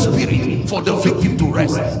pacify the spirit for the victim to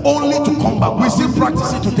rest, only to come back. We still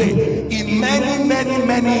practice it today in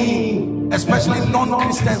many, especially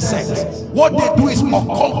non-Christian sects. What they do is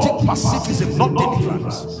occultic pacifism, not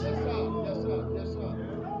deliverance.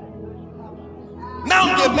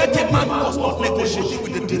 Now they met a man who was not negotiating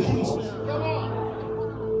with the demons.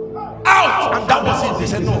 Out, and that was it. They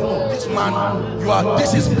said, no, this man,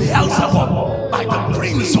 this is Beelzebub, by the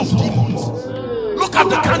prince of demons. Look at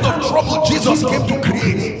the kind of trouble Jesus came to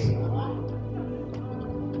create.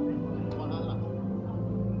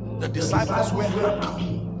 The disciples were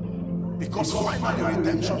happy because finally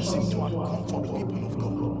redemption seemed to have come for the people of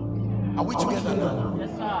God. Are we together now?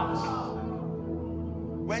 Yes, sir.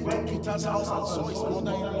 Went to Peter's house and saw his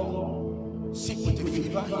mother-in-law sick with a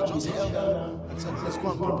fever. He just held her and said, let's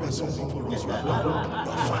go and prepare something for us. You are done.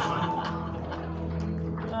 You are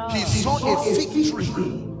fine. He saw a fig tree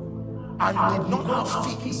and did not have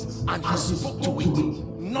figs, and he spoke to it.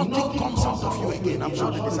 Nothing comes out of you again. I'm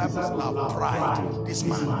sure the disciples have pride this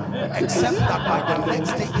man, except that by the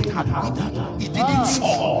next day it had withered. It didn't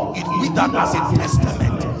fall. It withered as a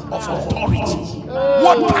testament of authority.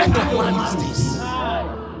 What kind of man is this?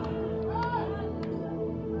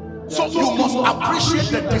 So you must appreciate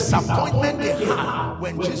the disappointment they had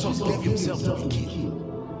when Jesus gave himself to be killed.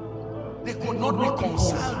 They could not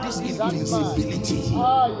reconcile this invincibility.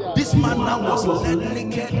 This man now was led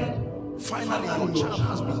naked. Finally, your child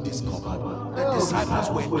has been discovered. The disciples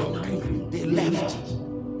were angry. They left.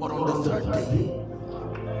 But on the third day,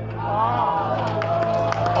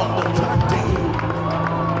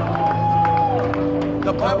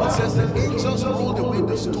 the Bible says the angels rolled away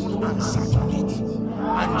the stone and sat on it.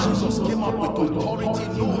 And Jesus came out with authority,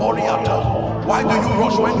 no hurry at all. Why do you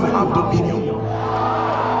rush when you have dominion?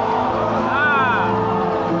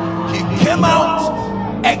 He came out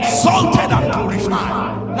exalted and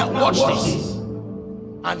glorified. Now watch this.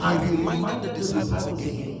 And he reminded the disciples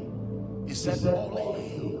again. He said, all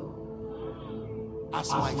hail, as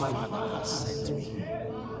my Father has sent me.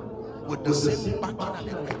 With the same backing and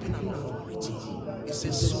equipping and authority. He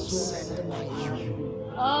says, so sent I you.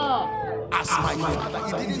 As my Father.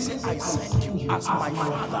 He didn't say I sent you. As my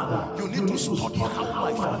Father. You need to study how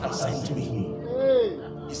my Father sent me.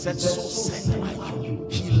 He said, so sent I you.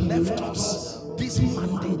 He left us this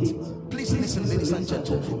mandate. Please listen, ladies and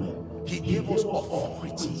gentlemen. He gave us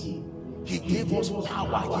authority. He gave us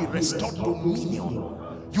power. He restored dominion.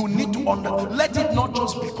 You need to let it not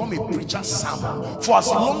just become a preacher's sermon. For as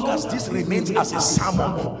long as this remains as a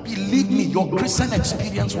sermon, believe me, your Christian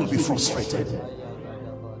experience will be frustrated.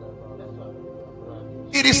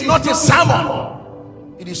 It is not a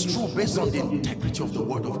sermon. It is true based on the integrity of the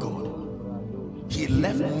word of God. He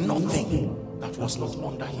left nothing that was not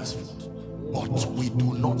under his foot. But we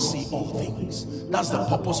do not see all things. That's the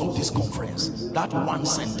purpose of this conference. That one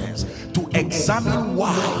sentence, to examine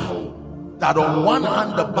why that on one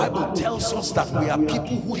hand the Bible tells us that we are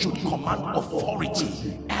people who should command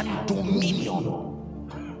authority and dominion,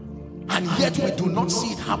 and yet we do not see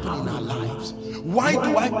it happen in our lives. Why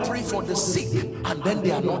do I pray for the sick and then they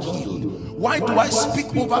are not healed? Why do I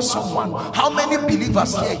speak over someone? How many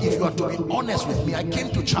believers here, if you are to be honest with me, I came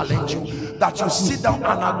to challenge you, that you sit down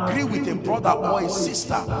and agree with a brother or a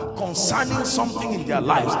sister concerning something in their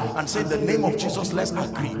lives and say, in the name of Jesus, let's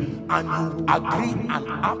agree. And you agree and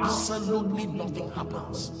absolutely nothing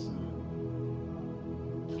happens.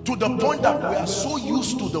 To the point that we are so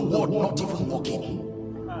used to the word not even working.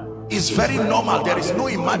 It's very normal. There is no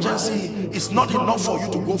emergency. It's not enough for you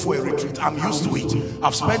to go for a retreat. I'm used to it.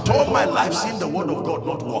 I've spent all my life seeing the word of God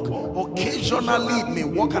not work. Occasionally it may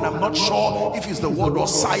work, and I'm not sure if it's the word or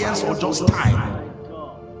science or just time.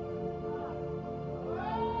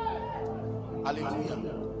 Hallelujah.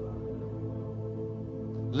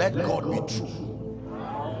 Let God be true.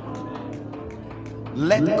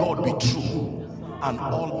 Let God be true. and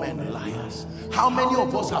all men liars. How many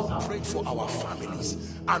of us have prayed for our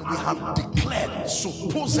families and we have declared,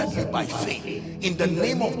 supposedly by faith, in the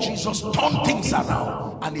name of Jesus, turn things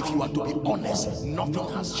around, and if you are to be honest, nothing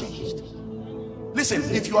has changed? Listen,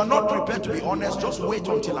 if you are not prepared to be honest, just wait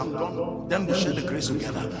until I'm done, then we'll share the grace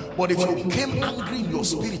together. But if you came angry in your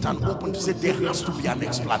spirit and open to say there has to be an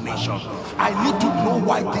explanation, I need to know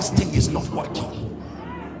why this thing is not working.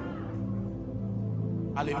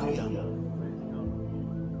 Hallelujah.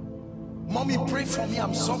 Mommy, pray for me.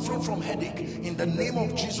 I'm suffering from headache. In the name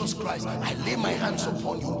of Jesus Christ, I lay my hands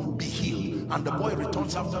upon you, be healed. And the boy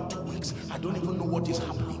returns after 2 weeks. I don't even know what is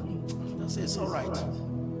happening. I say, it's all right.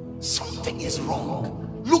 Something is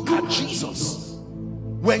wrong. Look at Jesus.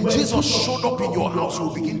 When Jesus showed up in your house,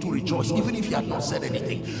 you'll begin to rejoice, even if he had not said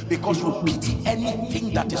anything, because you pity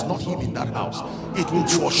anything that is not him in that house. It will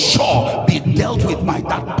for sure be dealt with by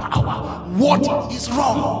that power. What is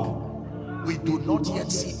wrong? We do not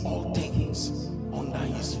yet see all things under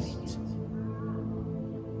his feet.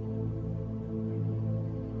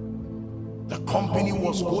 The company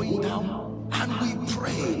was going down, and we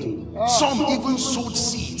prayed. Some even sowed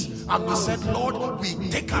seeds. And we said, Lord, we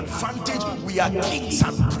take advantage. We are kings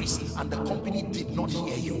and priests. And the company did not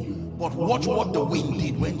hear you. But watch what the wind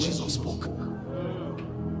did when Jesus spoke.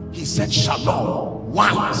 He said, Shalom,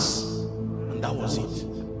 once. And that was it.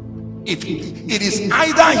 It is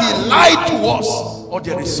either he lied to us, or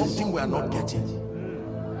there is something we are not getting.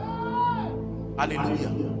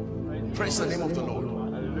 Hallelujah. Praise the name of the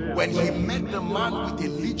Lord. When he met the man with a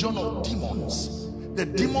legion of demons, the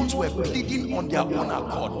demons were pleading on their own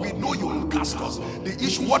accord. We know you will cast us. The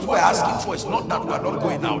issue, what we're asking for, is not that we are not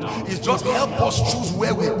going out. It's just help us choose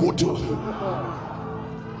where we go to.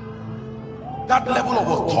 That level of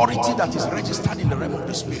authority that is registered in the realm of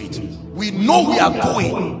the spirit. We know we are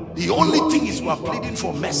going. The only thing is we are pleading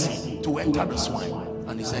for mercy to enter the swine.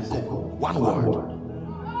 And he said, go. One word.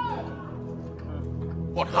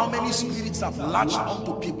 But how many spirits have latched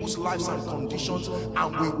onto people's lives and conditions,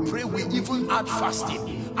 and we pray, we even add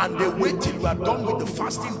fasting, and they wait till we are done with the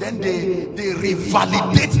fasting, then they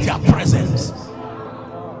revalidate their presence.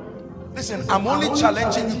 Listen, I'm only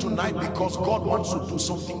challenging you tonight because God wants to do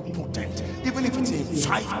something potent, even if it's in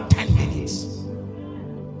 5-10 minutes.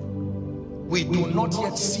 We do not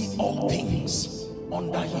yet see all things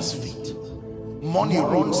under his feet. Money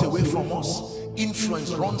runs away from us.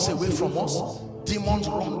 Influence runs away from us. Demons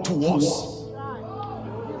run to us.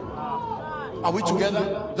 Are we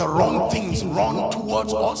together? The wrong things run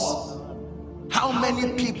towards us. How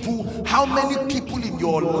many people in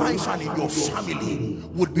your life and in your family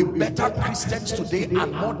would be better Christians today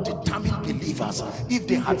and more determined believers if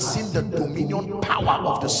they had seen the dominion power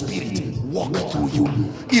of the Spirit walk through you?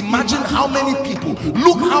 Imagine how many people.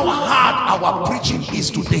 Look how hard our preaching is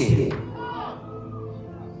today.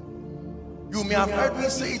 You may have heard me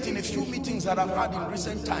say it in a few meetings that I've had in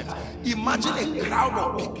recent times. Imagine a crowd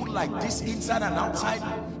of people like this inside and outside,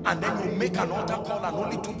 and then you make an altar call and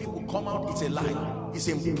only 2 people come out. It's a lie. It's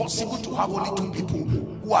impossible to have only 2 people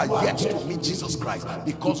who are yet to meet Jesus Christ,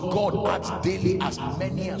 because God adds daily as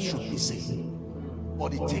many as should be saved.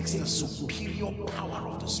 But it takes the superior power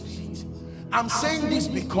of the Spirit. I'm saying this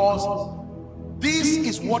because this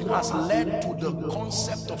is what has led to the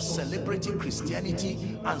concept of celebrating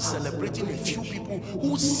Christianity and celebrating a few people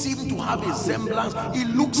who seem to have a semblance. It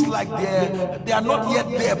looks like they are not yet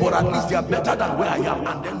there, but at least they are better than where I am.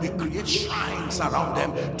 And then we create shrines around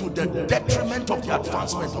them to the detriment of the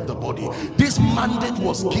advancement of the body. This mandate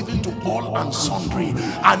was given to all and sundry.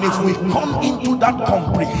 And if we come into that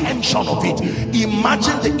comprehension of it,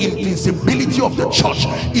 imagine the invincibility of the church.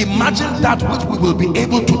 Imagine that which we will be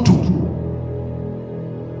able to do.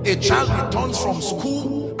 A child returns from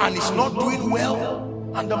school and is not doing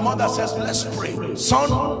well, and the mother says, let's pray.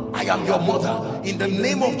 Son, I am your mother. In the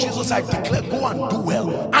name of Jesus, I declare, go and do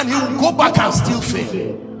well. And he will go back and still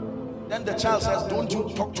fail. Then the child says, don't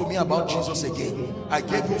you talk to me about Jesus again. I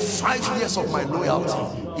gave you 5 years of my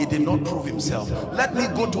loyalty. He did not prove himself. Let me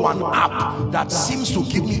go to an app that seems to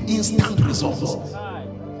give me instant results.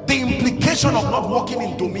 The implication of not walking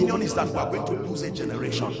in dominion is that we are going to lose a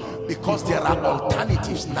generation, because there are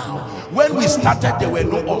alternatives now. When we started, there were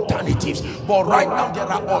no alternatives, but right now there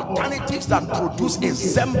are alternatives that produce a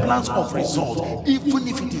semblance of result, even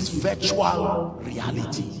if it is virtual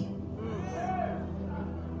reality.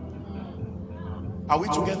 Are we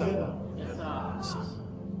together?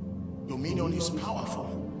 Dominion is powerful.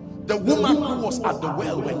 The woman who was at the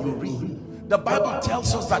well, when you read, the Bible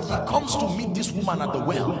tells us that he comes to meet this woman at the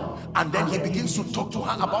well, and then he begins to talk to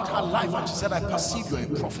her about her life, and she said, I perceive you're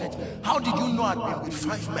a prophet. How did you know I'd been with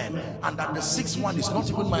 5 men and that the 6th one is not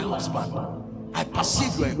even my husband? I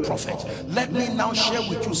perceive you are a prophet. Let me now share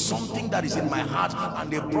with you something that is in my heart. And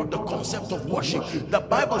they brought the concept of worship. The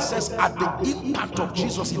Bible says at the impact of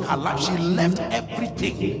Jesus in her life, she left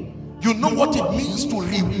everything. You know what it means to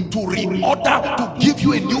reorder, to give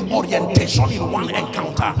you a new orientation in one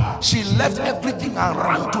encounter. She left everything and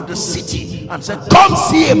ran to the city and said, come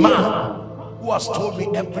see a man who has told me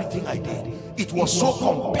everything I did. It was so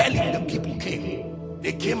compelling, the people came.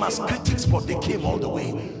 They came as critics, but they came all the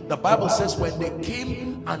way. The Bible says when they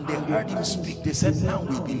came and they heard him speak, they said, now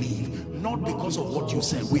we believe. Not because of what you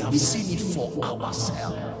said, we have seen it for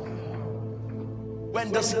ourselves.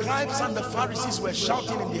 When the scribes and the Pharisees were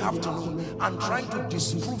shouting in the afternoon and trying to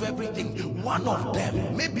disprove everything, one of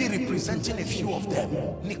them, maybe representing a few of them,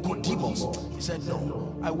 Nicodemus, he said,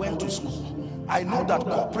 no, I went to school. I know that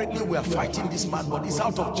corporately we are fighting this man, but it's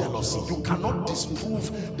out of jealousy. You cannot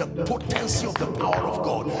disprove the potency of the power of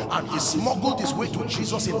God. And he smuggled his way to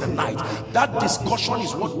Jesus in the night. That discussion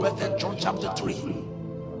is what birthed John chapter 3.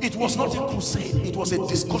 It was not a crusade. It was a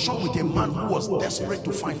discussion with a man who was desperate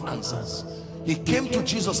to find answers. He came to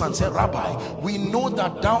Jesus and said, Rabbi, we know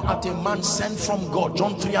that thou art a man sent from God.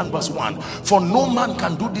 John 3 and verse 1. For no man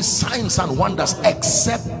can do these signs and wonders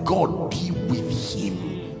except God be with him.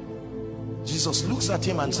 Jesus looks at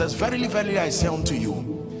him and says, verily, verily, I say unto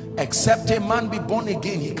you, except a man be born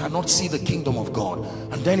again, he cannot see the kingdom of God.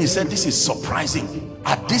 And then he said, this is surprising.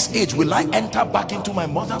 At this age, will I enter back into my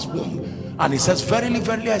mother's womb? And he says, verily,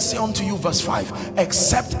 verily, I say unto you, verse 5,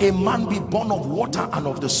 except a man be born of water and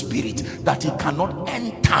of the Spirit, that he cannot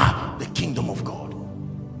enter the kingdom of God.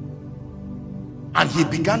 And he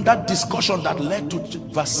began that discussion that led to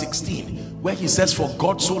verse 16, where he says, for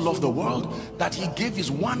God so loved the world that he gave his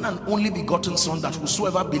one and only begotten Son, that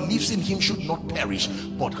whosoever believes in him should not perish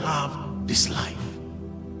but have this life.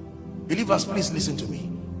 Believers, please listen to me.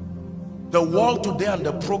 The world today and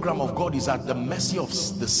the program of God is at the mercy of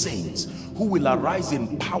the saints, who will arise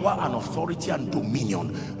in power and authority and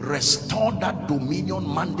dominion. Restore that dominion,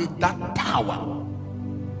 mandate that power.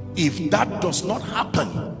 If that does not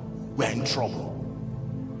happen, we're in trouble.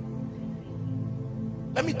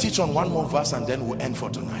 Let me teach on one more verse and then we'll end for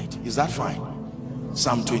tonight. Is that fine?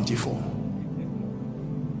 Psalm 24.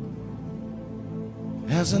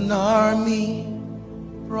 There's an army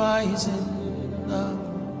rising up.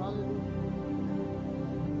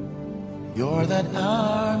 You're that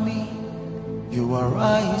army. You are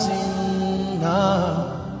rising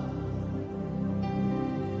up.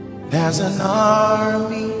 There's an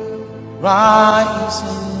army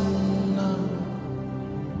rising up.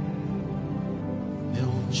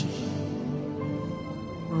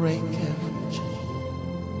 Break every chain,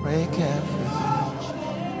 break every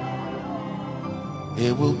chain.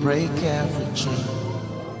 It will break every chain,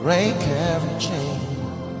 break every chain,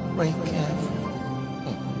 break every.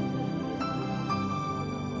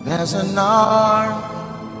 There's an army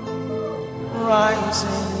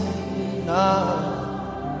rising up.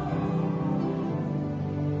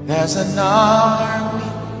 There's an army,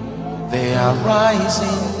 they are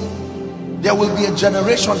rising. There will be a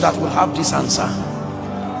generation that will have this answer.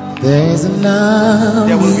 There's an army,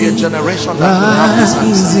 there will be a generation that will have this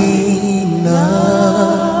answer.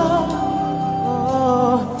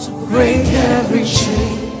 To break every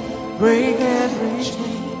chain, break every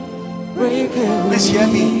chain, break every. Please hear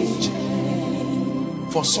me.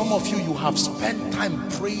 For some of you, you have spent time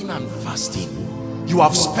praying and fasting. You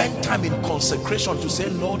have spent time in consecration to say,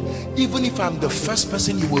 Lord, even if I'm the first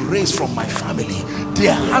person you will raise from my family,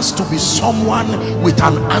 there has to be someone with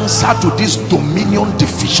an answer to this dominion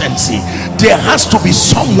deficiency. There has to be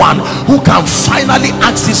someone who can finally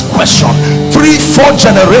ask this question. 3-4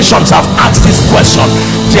 generations have asked this question.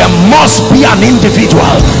 There must be an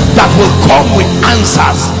individual that will come with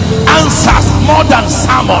answers. Answers more than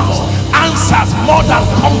sermons. Answers more than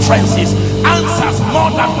conferences. Answers more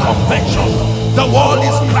than conventions. The world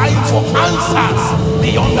is crying for answers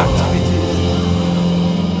beyond activity.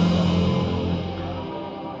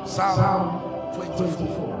 Psalm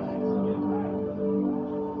 24.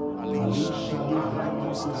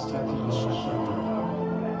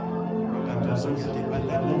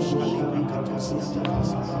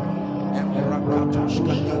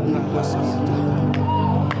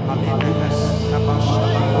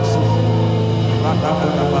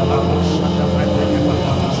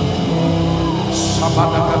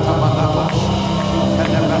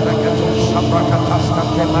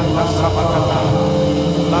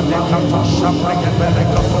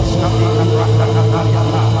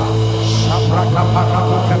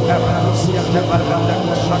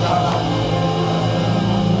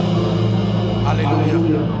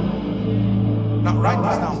 Hallelujah. Now write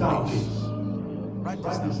this down, please. Write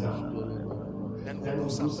this down. Then we'll do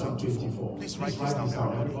Psalm 24. Please write this down,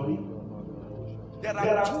 everybody. There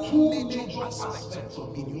are two major aspects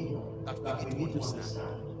of dominion that we need to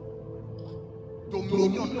understand.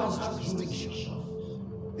 Dominion has jurisdiction.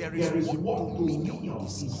 There is what dominion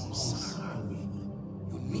is concerned with.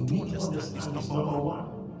 You need to understand this. Number one,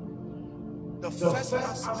 the first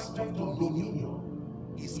aspect of dominion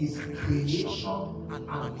is creation and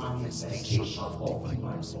manifestation of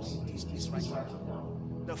divine possibilities. Please write it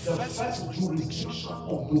down. The first jurisdiction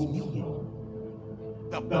of dominion,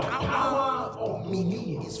 the power of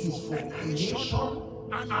dominion is for creation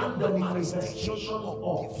and the manifestation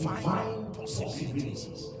of divine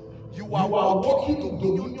possibilities. You are walking in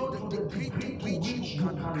dominion to the degree to which you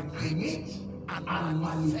can create and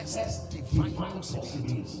manifest divine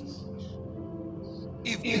possibilities.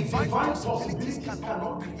 If divine possibilities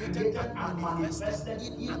cannot be created and manifested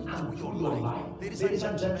in and through your life, ladies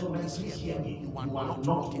and gentlemen, please hear me. You are not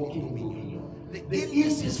walking in dominion. The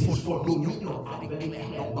indices for dominion are very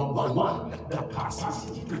clear. Number one, the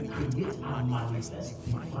capacity to create and manifest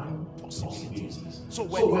divine possibilities. So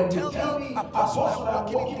when you tell me, Apostle,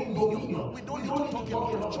 I'm walking in dominion, we don't need to talk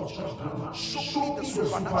about the church. Show me the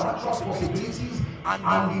supernatural possibilities and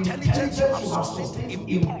the intelligence you have sustained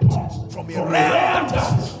import from a realm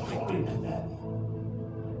that is foreign.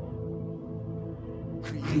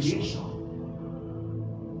 Creation.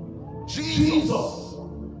 Jesus,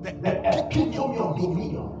 the epitome of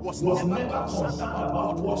dominion, was never concerned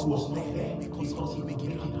about what was not there because he was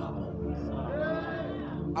making it happen.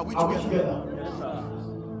 Are we together?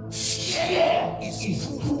 Fear is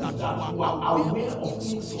proof that you are aware of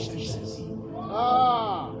insufficiency.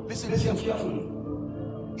 Listen carefully.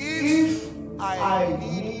 If I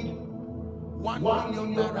need 1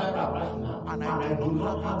 million naira right now and I do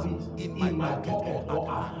not have it in my pocket or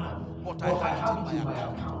at hand, but I have it in my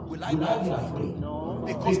account, will I be afraid? No.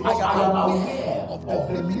 Because I am aware of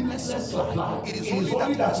the limitless supply. It is only that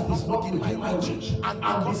it is not within my reach. And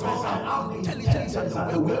because I have intelligence and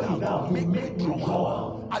the wherewithal to make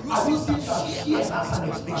withdrawal. Are you seeing that fear as an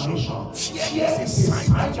explanation? Fear is a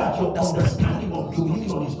sign that your understanding of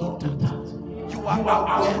dominion is not intact. You are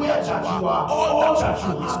aware that you are all that you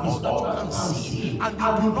have is all that you can see, and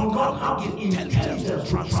you do not have the intelligence to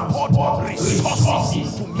transport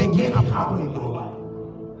resources to make it happen in your life.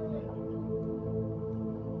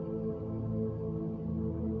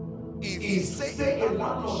 If you say a man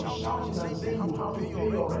shout out and say they have to pay your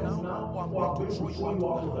rent now, or I'm going to throw you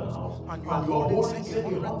out of the house, and you are holding say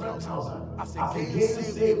 100,000 as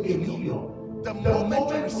against say a million. The moment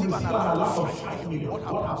you receive an alert of 5 million, what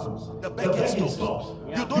happens? The begging stops.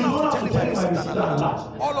 You don't have to tell him I received an alert.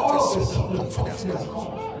 All of a sudden, confidence comes.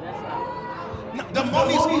 Now, the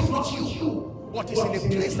money is not with you, but it's in a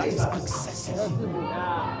place that is accessible.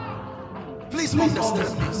 Please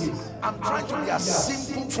understand this. I'm trying to be as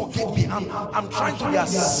simple, forgive me, I'm trying to be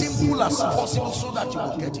as simple as possible so that you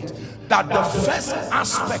will get it. That the first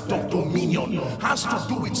aspect of dominion has to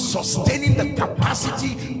do with sustaining the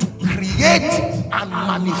capacity to create and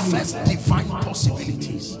manifest divine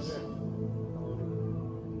possibilities.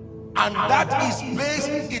 And that is based,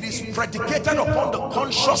 it is predicated upon the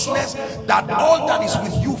consciousness that all that is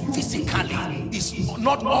with you physically is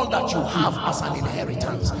not all that you have as an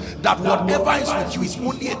inheritance. That whatever is with you is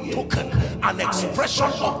only a token, an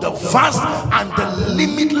expression of the vast and the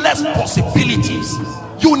limitless possibilities.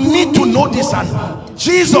 You need to know this. And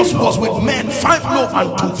Jesus was with men, 5 loaves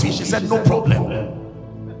and 2 fish. He said, no problem.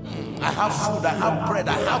 I have food, I have bread,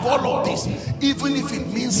 I have all of this. Even if it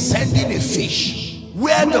means sending a fish.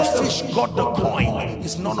 Where the fish got the coin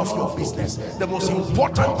is none of your business. The most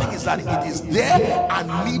important thing is that it is there and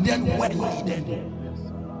needed when needed.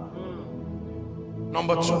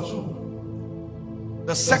 Number 2,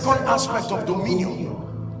 the second aspect of dominion,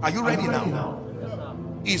 are you ready now?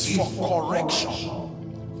 Is for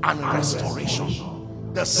correction and restoration.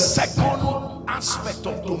 The second aspect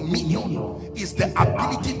of dominion is the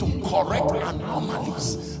ability to correct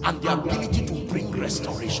anomalies and the ability to bring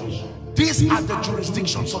restoration. These are the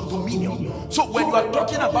jurisdictions of dominion. So when you are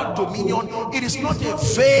talking about dominion, it is not a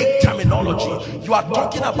vague terminology. You are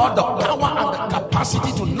talking about the power and the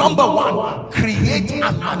capacity to, number 1, create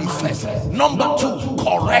and manifest. Number 2,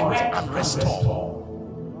 correct and restore.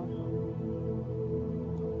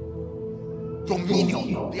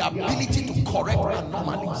 Dominion, the ability to correct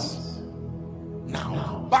anomalies.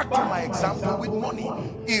 Now, back to my example with money.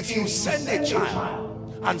 If you send a child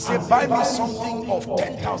and say, buy me something of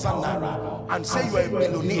 10,000 naira, and say you are a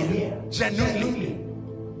billionaire, genuinely,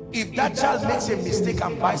 If that child makes a mistake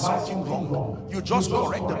and buys something wrong, you just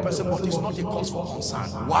correct the person, but it's not a cause for concern.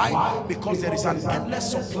 Why? Because there is an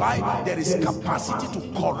endless supply, there is capacity to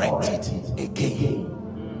correct it again.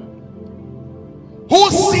 Who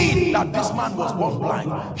seen that this man was born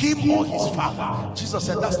blind, him or his father? Jesus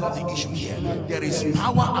said that's not the issue here. There is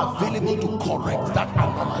power available to correct that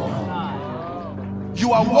anomaly.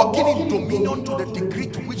 You are walking in dominion to the degree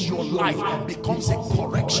to which your life becomes a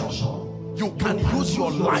correction. You can use your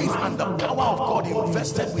life and the power of God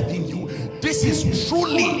invested within you. This is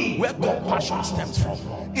truly where compassion stems from.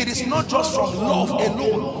 It is not just from love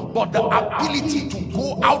alone, but the ability to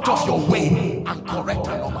go out of your way and correct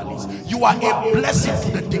anomalies. You are a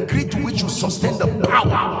blessing to the degree to which you sustain the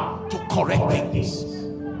power to correct things.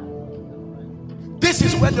 This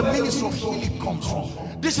is where the ministry of healing comes from.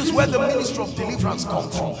 This is where the ministry of deliverance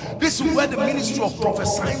comes from. This is where the ministry of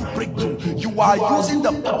prophesying breakthrough. You are using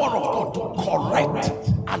the power of God to correct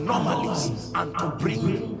anomalies and to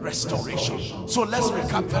bring restoration. So let's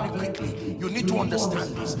recap very quickly. You need to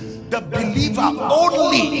understand this. The believer,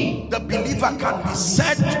 only the believer can be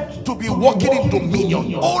said to be walking in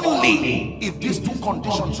dominion only if these two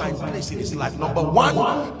conditions are in place in his life. Number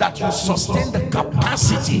one, that you sustain the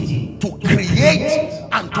capacity to create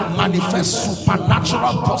and to manifest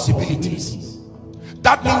supernatural possibilities.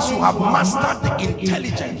 That means you have mastered the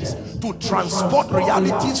intelligence to transport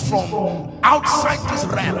realities from outside this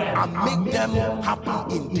realm and make them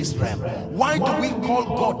happen in this realm. Why do we call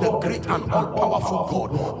God the great and all-powerful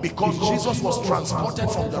God? Because Jesus was transported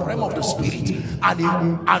from the realm of the spirit and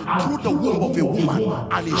through the womb of a woman,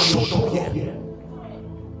 and he showed up here.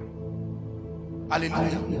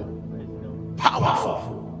 Hallelujah.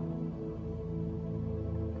 Powerful.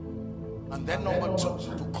 And then number two,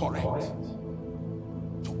 to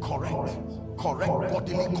correct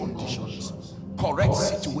bodily conditions, correct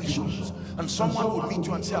situations. And someone will meet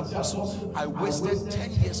you and say, Apostle, I wasted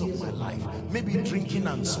 10 years of my life, maybe drinking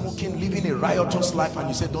and smoking, living a riotous life. And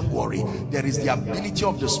you say, don't worry, there is the ability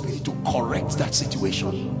of the Spirit to correct that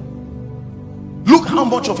situation. Look how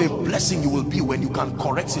much of a blessing you will be when you can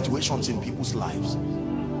correct situations in people's lives.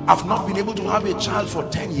 I've not been able to have a child for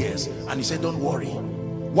 10 years, and he said, don't worry.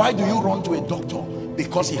 Why do you run to a doctor?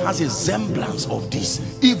 Because he has a semblance of this,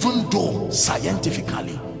 even though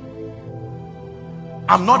scientifically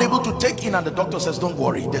I'm not able to take in, and the doctor says, don't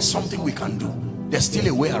worry, there's something we can do. There's still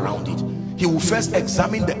a way around it. He will first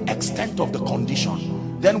examine the extent of the condition.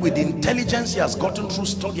 Then with the intelligence he has gotten through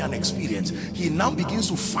study and experience, he now begins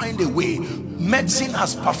to find a way. Medicine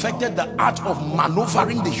has perfected the art of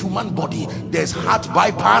maneuvering the human body. There's heart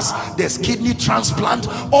bypass, there's kidney transplant.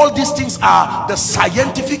 All these things are the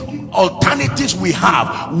scientific alternatives we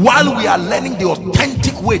have while we are learning the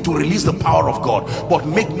authentic way to release the power of God. But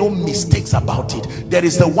make no mistakes about it. There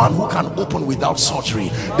is the one who can open without surgery.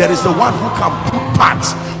 There is the one who can put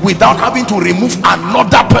parts without having to remove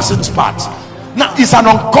another person's parts. Now, it's an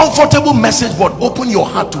uncomfortable message, but open your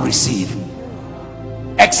heart to receive.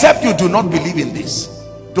 Except you do not believe in this.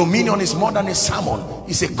 Dominion is more than a sermon,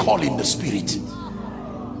 it's a call in the spirit.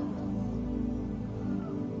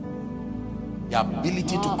 The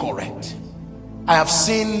ability to correct. I have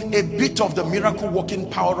seen a bit of the miracle working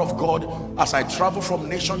power of God as I travel from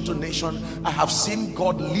nation to nation. I have seen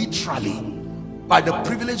God literally, by the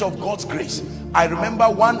privilege of God's grace. I remember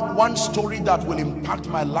one story that will impact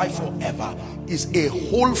my life forever. Is a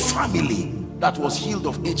whole family that was healed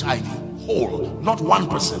of HIV. Whole, not one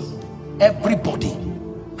person, everybody.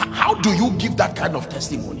 How do you give that kind of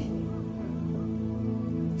testimony?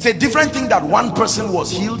 It's a different thing that one person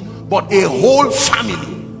was healed, but a whole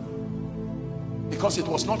family, because it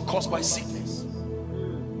was not caused by sickness.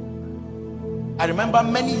 I remember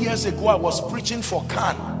many years ago I was preaching for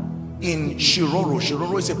Khan in Shiroro.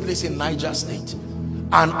 Shiroro is a place in Niger State,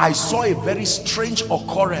 and I saw a very strange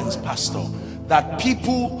occurrence, Pastor, that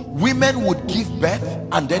women would give birth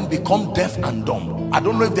and then become deaf and dumb. I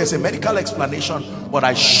don't know if there's a medical explanation, but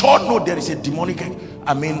I sure know there is a demonic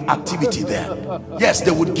activity there. Yes,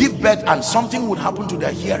 they would give birth and something would happen to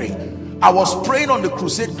their hearing. I was praying on the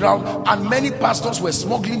crusade ground, and many pastors were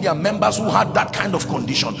smuggling their members who had that kind of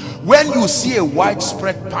condition. When you see a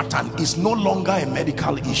widespread pattern, it's no longer a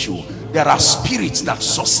medical issue. There are spirits that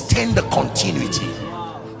sustain the continuity.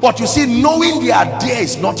 But you see, knowing they are there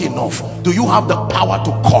is not enough. Do you have the power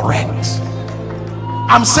to correct?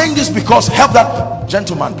 I'm saying this because, help that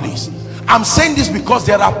gentleman please. I'm saying this because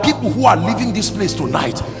there are people who are leaving this place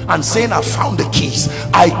tonight and saying, I found the keys.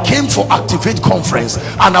 I came for Activate conference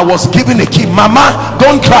and I was given a key. Mama,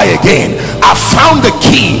 don't cry again. I found the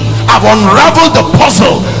key. I've unraveled the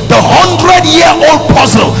puzzle, the 100-year-old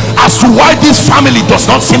puzzle, as to why this family does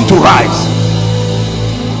not seem to rise.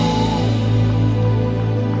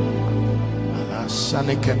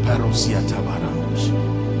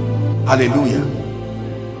 Hallelujah.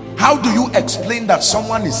 How do you explain that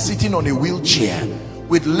someone is sitting on a wheelchair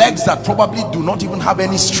with legs that probably do not even have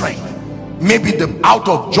any strength, maybe the out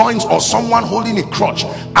of joints, or someone holding a crutch,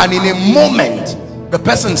 and in a moment the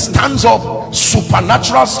person stands up,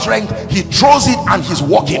 supernatural strength, he throws it and he's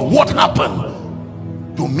walking? What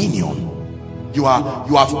happened? Dominion. You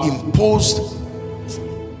have imposed.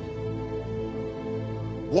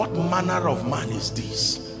 What manner of man is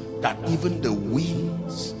this, that even the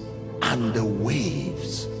winds and the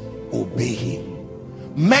waves obey him?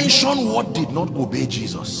 Mention what did not obey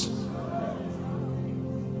Jesus.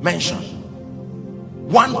 Mention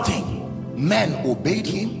one thing. Men obeyed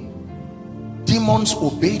him, demons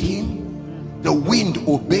obeyed him, the wind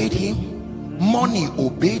obeyed him, money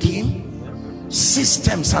obeyed him,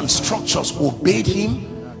 systems and structures obeyed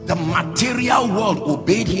him, the material world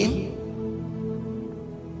obeyed him.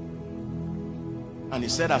 And he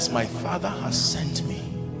said, as my Father has sent me,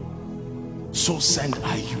 so send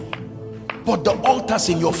I you. But the altars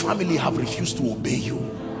in your family have refused to obey you.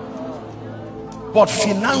 But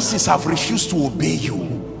finances have refused to obey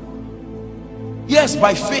you. Yes,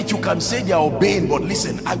 by faith you can say they are obeying, but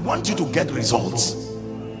listen, I want you to get results.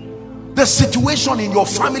 The situation in your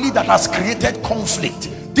family that has created conflict,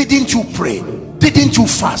 didn't you pray? Didn't you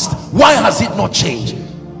fast? Why has it not changed?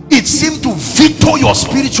 It seemed to veto your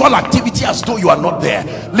spiritual activity as though you are not there.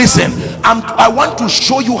 Listen, I want to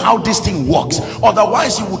show you how this thing works.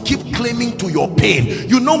 Otherwise you will keep claiming to your pain.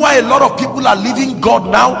 You know why a lot of people are leaving God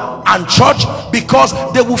now and church? Because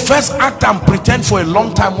they will first act and pretend for a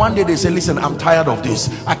long time. One day they say, listen, I'm tired of this,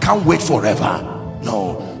 I can't wait forever.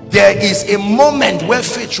 No, there is a moment where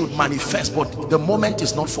faith should manifest, but the moment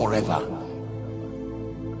is not forever.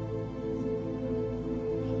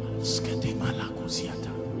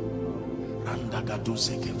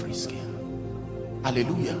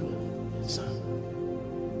 Hallelujah.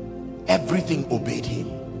 Everything obeyed him.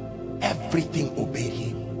 Everything obeyed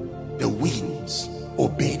him. The winds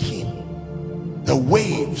obeyed him. The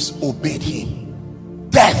waves obeyed him.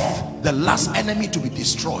 Death, the last enemy to be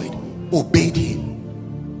destroyed, obeyed him.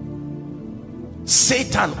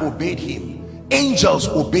 Satan obeyed him. Angels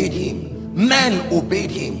obeyed him. Men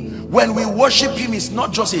obeyed him. When we worship him, it's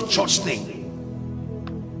not just a church thing.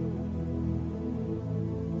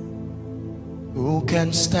 Who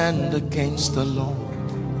can stand against the Lord?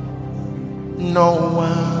 No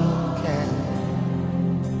one can.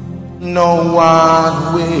 No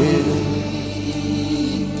one will.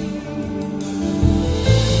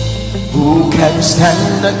 Who can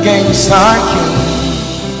stand against our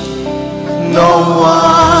King? No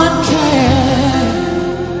one can.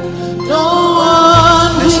 No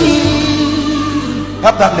one will.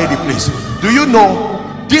 Help that lady, please. Do you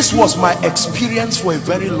know, this was my experience for a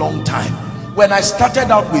very long time. When I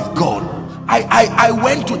started out with God, I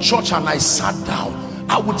went to church and I sat down.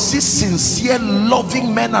 I would see sincere,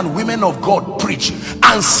 loving men and women of God preach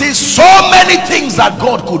and say so many things that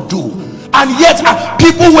God could do. And yet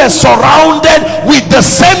people were surrounded with the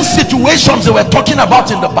same situations they were talking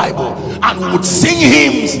about in the Bible. And we would sing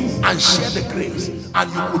hymns and share the grace.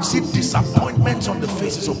 And you could see disappointments on the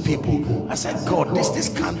faces of people. I said, God, this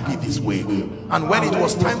can't be this way. And when it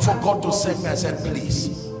was time for God to send me, I said,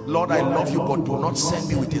 please, Lord, I love you, but do not send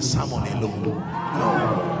me with a sermon alone. No.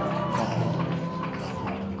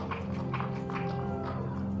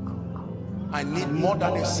 I need more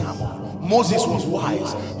than a sermon. Moses was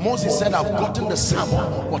wise. Moses said, I've gotten the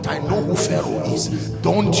sermon, but I know who Pharaoh is.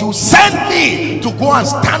 Don't you send me to go and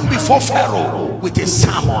stand before Pharaoh with a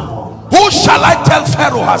sermon. Who shall I tell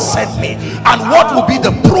Pharaoh has sent me? And what will be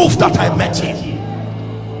the proof that I met him?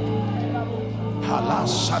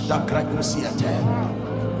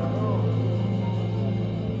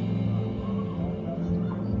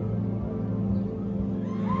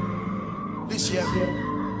 This year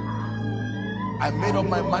I made up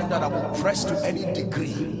my mind that I will press to any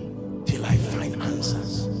degree till I find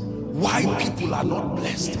answers. Why people are not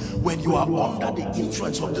blessed? When you are under the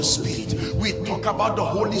influence of the Spirit, we talk about the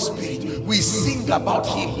Holy Spirit, we sing about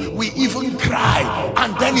him, we even cry,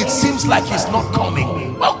 and then it seems like he's not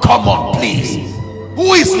coming. Well, come on, please.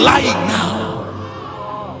 Who is lying now?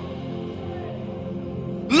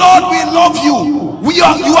 Lord, we love you. You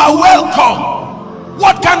are welcome.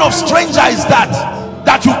 What kind of stranger is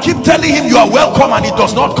that you keep telling him you are welcome and he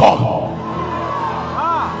does not come?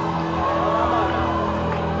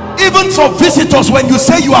 Even for visitors, when you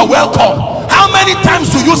say you are welcome, how many times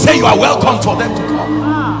do you say you are welcome for them to come?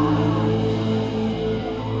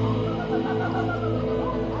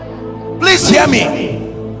 Please hear me.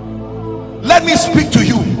 Let me speak to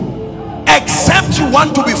you. Except you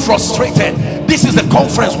want to be frustrated, this is the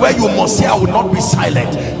conference where you must say, I will not be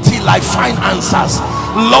silent till I find answers.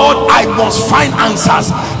 Lord, I must find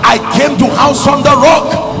answers. I came to House on the Rock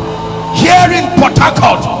here in Port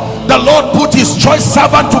Harcourt. The Lord put his choice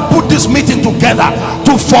servant to put this meeting together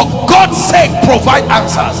to, for God's sake, provide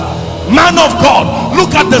answers. Man of God,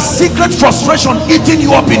 look at the secret frustration eating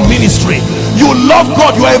you up in ministry. You love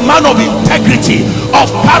God, you are a man of integrity,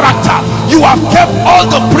 of character, you have kept all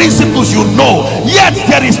the principles you know, yet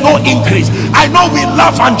there is no increase. I know we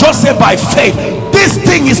laugh and just say by faith, this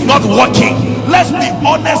thing is not working. Let's be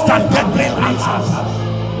honest and get real answers.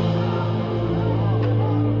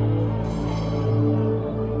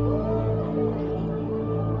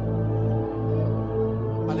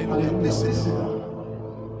 Hallelujah. Listen.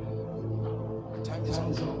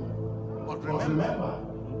 But remember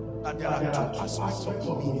that there are two aspects of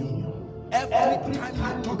dominion. Every time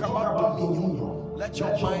you talk about dominion, let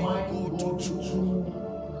your mind go to two.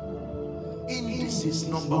 Indices: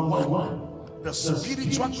 number one, the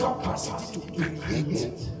spiritual capacity to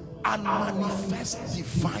create and manifest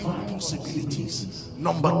divine possibilities.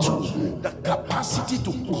 Number two, the capacity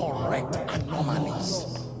to correct anomalies.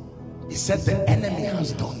 He said the enemy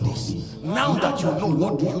has done this. Now that you know,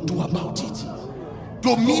 what do you do about it?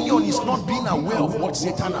 Dominion is not being aware of what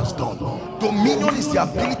Satan has done. Dominion is the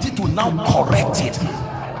ability to now correct it.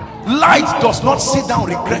 Light does not sit down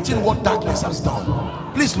regretting what darkness has done.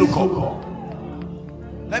 Please look up.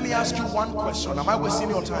 Let me ask you one question. Am I wasting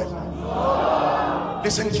your time?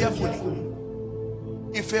 Listen carefully.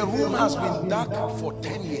 If a room has been dark for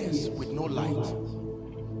 10 years with no light,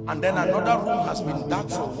 and then another room has been dark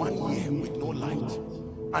for 1 year with no light,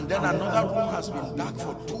 and then another room has been dark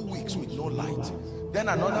for 2 weeks with no light, then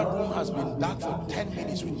another room has been dark for 10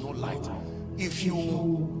 minutes with no light. If you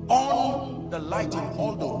on the light in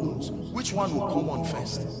all the rooms, which one will come on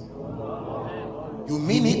first? You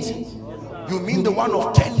mean it? You mean the one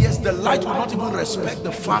of 10 years? The light will not even respect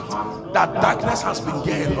the fact that darkness has been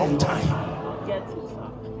there a long time.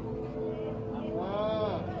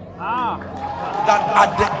 That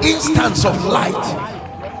at the instance of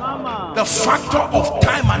light, the factor of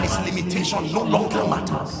time and its limitation no longer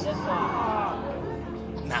matters.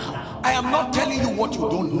 Now, I am not telling you what you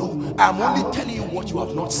don't know. I am only telling you what you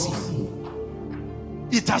have not seen.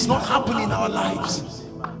 It has not happened in our lives.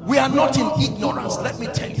 We are not in ignorance. Let me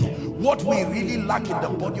tell you, what we really lack in the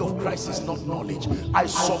body of Christ is not knowledge. I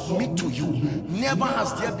submit to you, never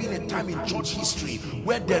has there been a time in church history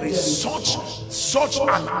where there is such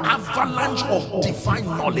an avalanche of divine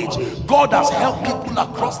knowledge. God has helped people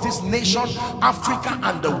across this nation, Africa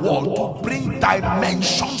and the world, to bring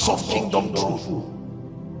dimensions of kingdom truth.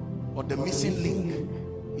 But the missing link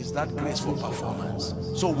is that grace for performance.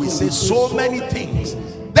 So we say so many things,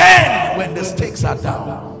 then when the stakes are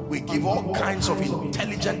down, we give all kinds of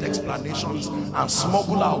intelligent explanations and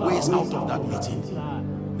smuggle our ways out of that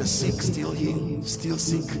meeting. The sick still heal, still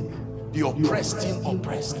sick. The oppressed still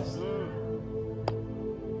oppressed.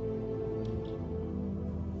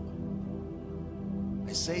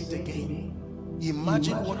 I say it again.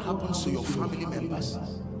 Imagine what happens to your family members.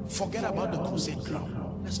 Forget about the crusade ground.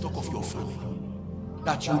 Let's talk of your family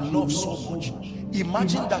that you love so much.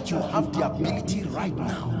 Imagine that you have the ability right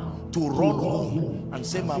now to run home and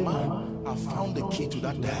say, Mama, I found the key to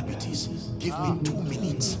that diabetes. Give me 2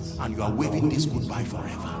 minutes, and you are waving this goodbye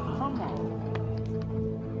forever.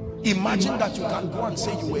 Imagine that you can go and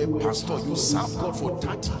say you were a pastor, you served God for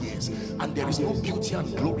 30 years, and there is no beauty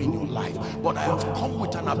and glory in your life, but I have come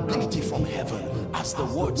with an ability from heaven, as the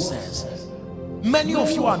word says. Many of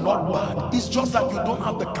you are not bad. It's just that you don't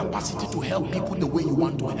have the capacity to help people the way you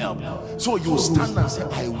want to help. So you stand and say,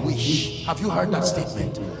 I wish. Have you heard that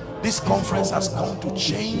statement? This conference has come to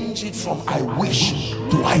change it from I wish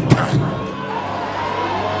to I can.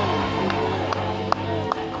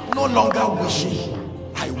 No longer wishing.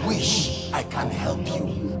 I wish I can help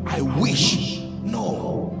you. I wish.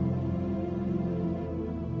 No.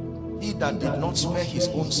 He that did not spare his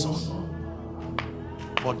own son,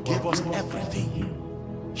 but gave us everything,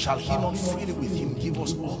 shall he not freely with him give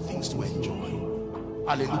us all things to enjoy?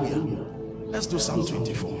 Hallelujah. Let's do Psalm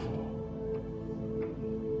 24.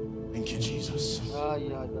 Thank you, Jesus.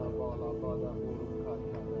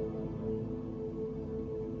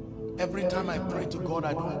 Every time I pray to God,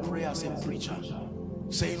 I don't pray as a preacher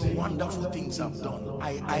saying wonderful things I've done.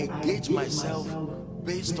 I gauge myself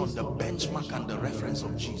based on the benchmark and the reference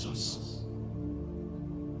of Jesus.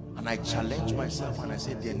 And I challenge myself and I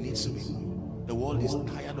say there needs to be more. The world is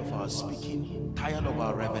tired of our speaking, tired of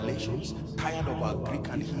our revelations, tired of our Greek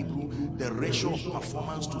and Hebrew. The ratio of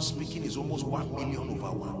performance to speaking is almost 1 million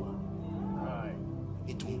over 1.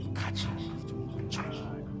 We need to catch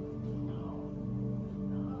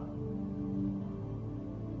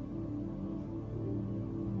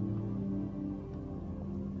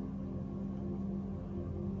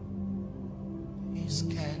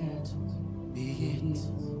this can't be it.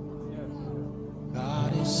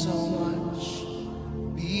 God is so much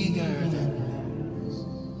bigger than this.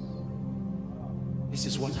 This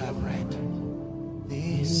is what I've read.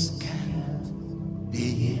 This can't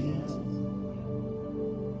be it.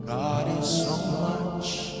 God is so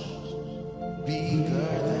much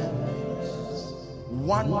bigger than this.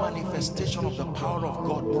 One manifestation of the power of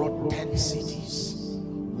God brought 10 cities.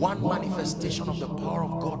 One manifestation of the power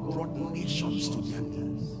of God brought nations to their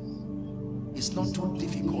knees. It's not too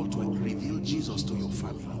difficult to reveal Jesus to your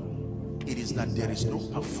family. It is that there is no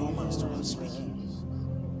performance to our speaking.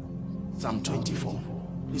 Psalm 24.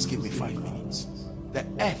 Please give me 5 minutes. The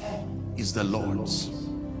earth is the Lord's.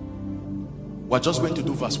 We're just going to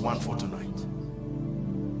do verse 1 for tonight.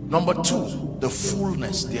 Number 2, the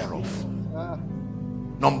fullness thereof.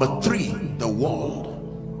 Number 3, the world.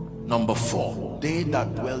 Number 4, they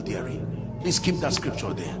that dwell therein. Please keep that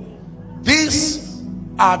scripture there. These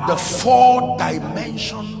are the 4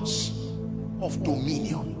 dimensions of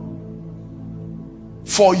dominion.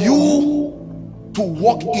 For you to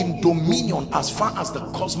walk in dominion as far as the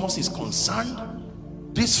cosmos is concerned,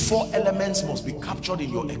 these 4 elements must be captured in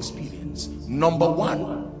your experience. Number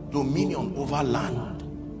 1, dominion over land.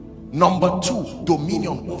 Number 2,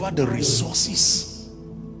 dominion over the resources.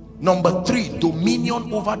 Number 3,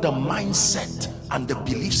 dominion over the mindset and the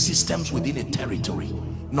belief systems within a territory.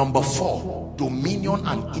 Number 4, dominion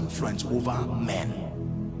and influence over men.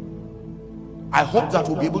 I hope that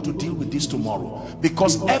we'll be able to deal with this tomorrow,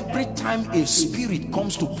 because every time a spirit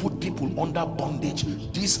comes to put people under bondage,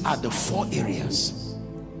 these are the 4 areas.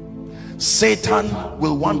 Satan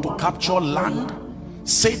will want to capture land.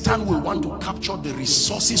 Satan will want to capture the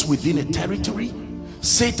resources within a territory.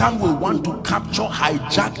 Satan will want to capture,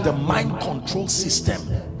 hijack the mind control system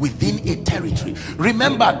within a territory.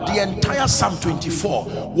 Remember, the entire Psalm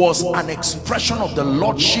 24 was an expression of the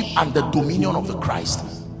lordship and the dominion of the Christ.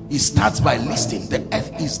 He starts by listing the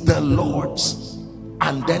earth is the Lord's,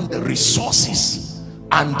 and then the resources,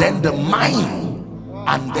 and then the mind,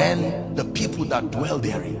 and then the people that dwell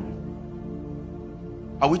therein.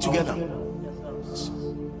 Are we together?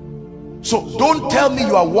 So don't tell me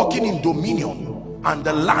you are walking in dominion and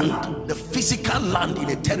the land, the physical land in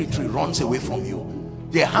a territory runs away from you.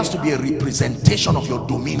 There has to be a representation of your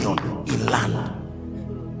dominion in land.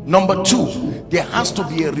 Number 2, there has to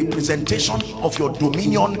be a representation of your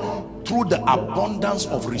dominion through the abundance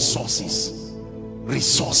of resources.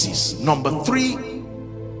 Number 3,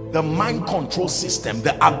 the mind control system,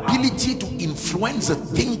 the ability to influence the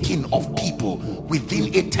thinking of people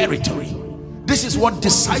within a territory. This is what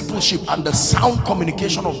discipleship and the sound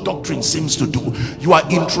communication of doctrine seems to do. You are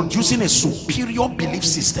introducing a superior belief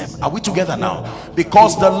system. Are we together now?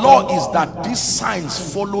 Because the law is that these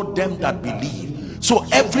signs follow them that believe. So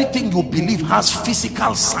everything you believe has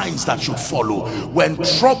physical signs that should follow. When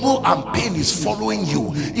trouble and pain is following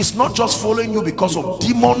you, it's not just following you because of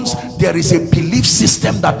demons. There is a belief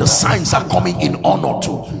system that the signs are coming in honor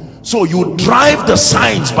to. So you drive the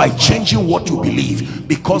signs by changing what you believe,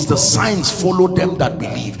 because the signs follow them that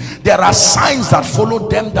believe. There are signs that follow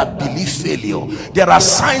them that believe failure. There are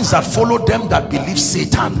signs that follow them that believe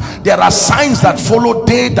Satan. There are signs that follow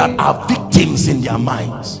they that are victims in their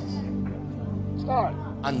minds.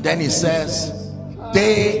 And then he says,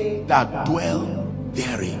 they that dwell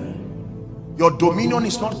therein. Your dominion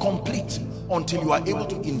is not complete until you are able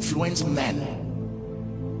to influence men.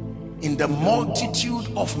 In the multitude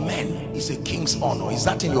of men is a king's honor. Is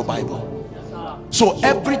that in your Bible? So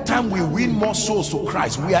every time we win more souls to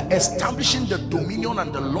Christ, we are establishing the dominion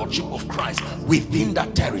and the lordship of Christ within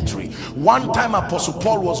that territory. One time Apostle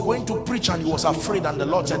Paul was going to preach and he was afraid, and the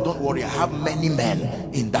Lord said, don't worry, I have many men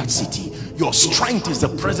in that city. Your strength is the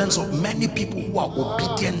presence of many people who are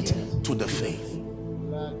obedient to the faith.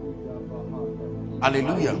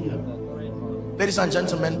 Hallelujah. Ladies and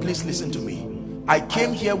gentlemen, please listen to me. I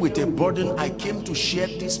came here with a burden. I came to share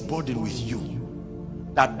this burden with you,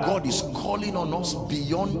 that God is calling on us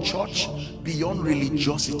beyond church, beyond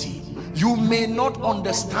religiosity. You may not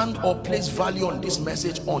understand or place value on this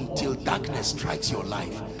message until darkness strikes your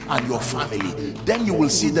life and your family. Then you will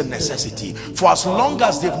see the necessity. For as long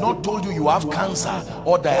as they've not told you you have cancer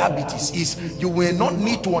or diabetes, you will not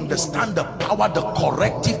need to understand the power, the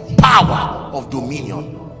corrective power of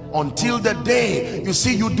dominion. Until the day, you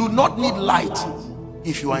see, you do not need light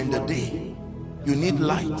if you are in the day. You need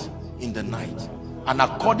light in the night. And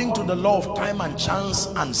according to the law of time and chance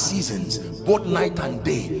and seasons, both night and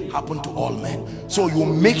day happen to all men. So you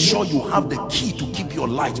make sure you have the key to keep your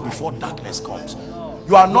light before darkness comes.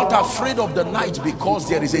 You are not afraid of the night because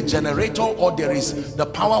there is a generator or there is the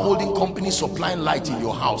power holding company supplying light in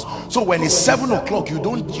your house. So when it's 7 o'clock, you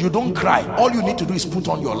don't cry. All you need to do is put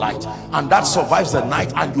on your light, and that survives the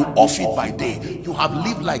night, and you off it by day. You have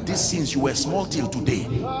lived like this since you were small till today.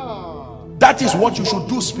 That is what you should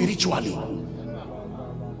do spiritually.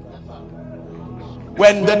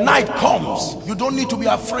 When the night comes, you don't need to be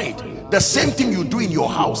afraid. The same thing you do in your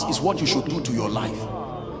house is what you should do to your life.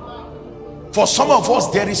 For some of us,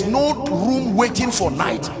 there is no room waiting for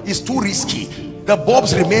night. It's too risky. The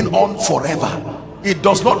bulbs remain on forever. It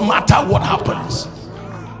does not matter what happens,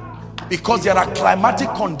 because there are climatic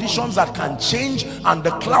conditions that can change, and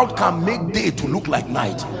the cloud can make day to look like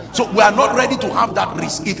night. So we are not ready to have that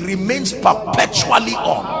risk. It remains perpetually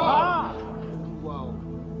on.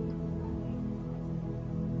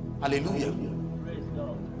 Hallelujah.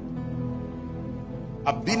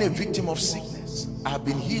 I've been a victim of sickness. I have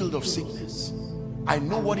been healed of sickness. I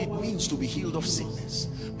know what it means to be healed of sickness.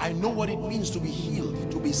 I know what it means to be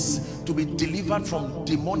healed, to be delivered from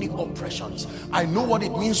demonic oppressions. I know what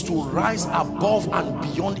it means to rise above and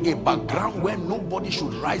beyond a background where nobody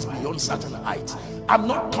should rise beyond certain heights. I'm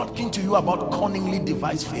not talking to you about cunningly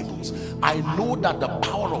devised fables. I know that the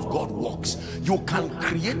power of God works. You can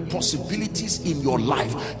create possibilities in your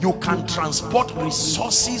life. You can transport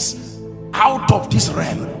resources out of this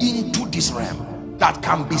realm into this realm that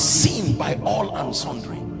can be seen by all and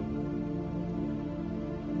sundry.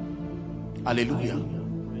 Hallelujah.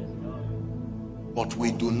 But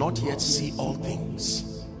we do not yet see all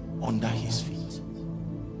things under his feet.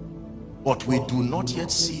 But we do not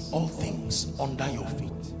yet see all things under your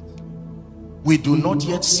feet. We do not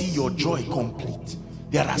yet see your joy complete.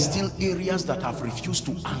 There are still areas that have refused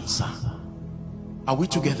to answer. Are we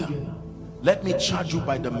together? Let me charge you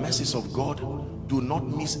by the mercies of God, do not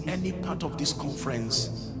miss any part of this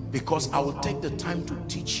conference, because I will take the time to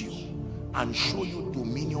teach you and show you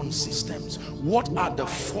dominion systems. What are the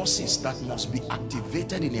forces that must be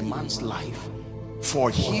activated in a man's life for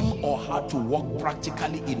him or her to walk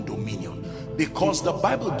practically in dominion? Because the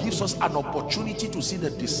Bible gives us an opportunity to see the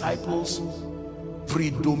disciples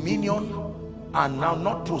pre-dominion and now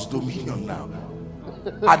not post-dominion now.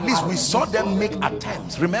 At least we saw them make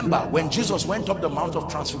attempts. Remember, when Jesus went up the Mount of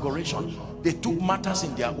Transfiguration, they took matters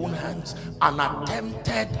in their own hands and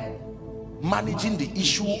attempted managing the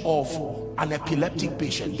issue of an epileptic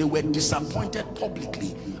patient. They were disappointed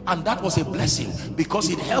publicly, and that was a blessing because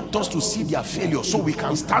it helped us to see their failure, so we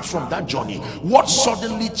can start from that journey. What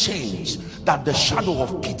suddenly changed? That the shadow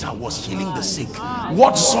of Peter was healing the sick.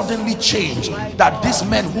 What suddenly changed? That this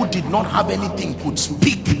man who did not have anything could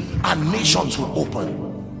speak and nations would open.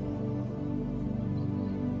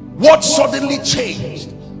 What suddenly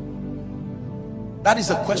changed? That is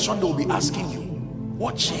a question they will be asking you.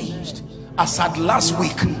 What changed? As at last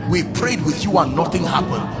week, we prayed with you and nothing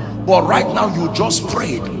happened, but right now you just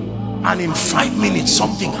prayed and in 5 minutes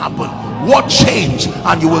something happened. What changed?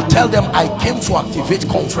 And you will tell them, I came for Activate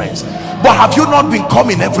conference. But have you not been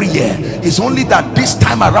coming every year? It's only that this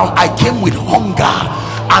time around I came with hunger,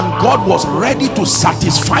 and God was ready to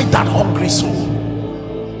satisfy that hungry soul.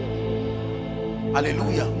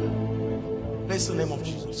 Hallelujah. Praise the name of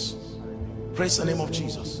Jesus. Praise the name of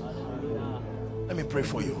Jesus. Let me pray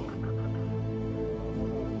for you.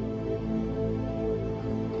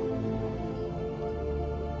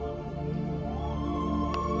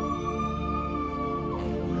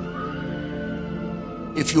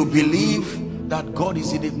 If you believe that God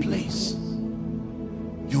is in a place,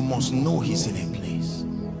 you must know he's in a place.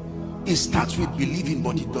 It starts with believing,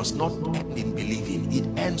 but it does not end in believing. It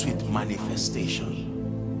ends with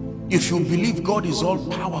manifestation. If you believe God is all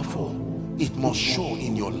powerful, it must show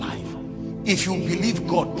in your life. If you believe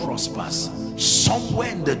God prospers, somewhere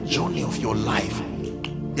in the journey of your life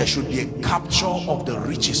there should be a capture of the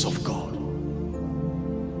riches of God.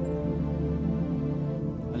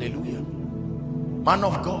 Hallelujah. Man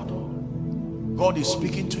of God, God is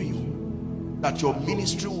speaking to you that your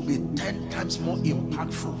ministry will be 10 times more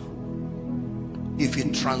impactful if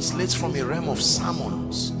it translates from a realm of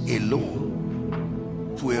sermons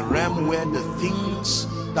alone to a realm where the things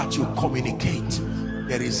that you communicate,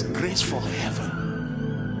 there is grace from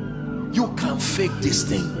heaven. You can't fake this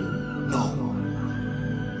thing. No.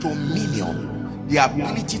 Dominion, the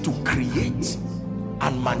ability to create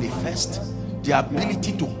and manifest, the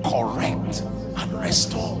ability to correct and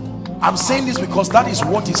restore. I'm saying this because that is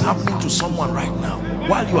what is happening to someone right now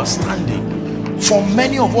while you are standing. For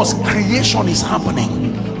many of us, creation is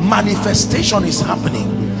happening, manifestation is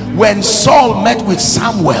happening. When Saul met with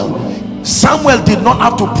Samuel, Samuel did not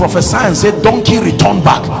have to prophesy and say, donkey return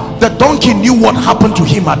back. The donkey knew what happened to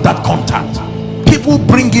him at that contact. people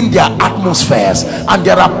bring in their atmospheres, and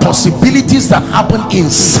there are possibilities that happen in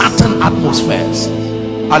certain atmospheres.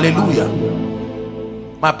 Hallelujah.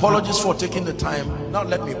 My apologies for taking the time. Now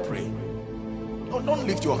let me pray. No, don't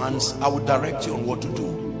lift your hands. I will direct you on what to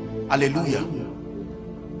do. Hallelujah.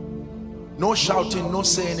 No shouting, no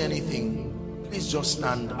saying anything. Please just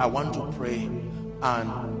stand. I want to pray.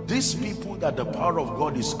 And these people that the power of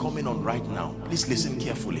God is coming on right now, please listen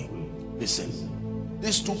carefully. Listen.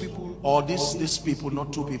 These two people, or these people,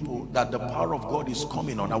 not two people, that the power of God is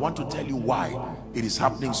coming on, I want to tell you why it is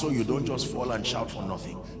happening, so you don't just fall and shout for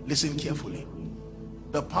nothing. Listen carefully.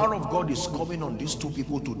 The power of God is coming on these two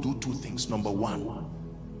people to do two things. Number one,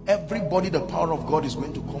 everybody the power of God is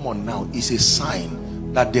going to come on now is a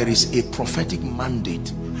sign that there is a prophetic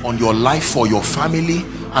mandate on your life, for your family,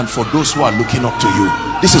 and for those who are looking up to you.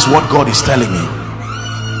 This is what God is telling me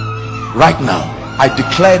right now. I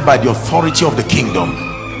declare by the authority of the kingdom,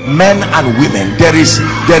 men and women, there is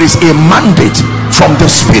a mandate from the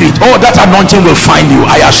Spirit. Oh, that anointing will find you,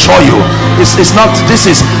 I assure you. It's not, this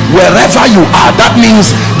is wherever you are. That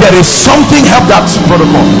means there is something. Help that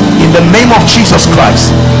protocol in the name of Jesus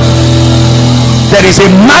Christ. There is a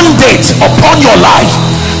mandate upon your life.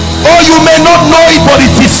 Oh, you may not know it, but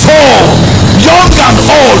it is so. Young and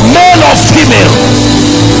old, male or female,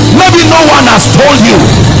 maybe no one has told you.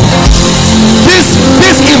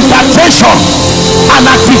 This impartation and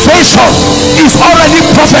activation is already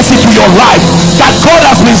prophecy to your life, that God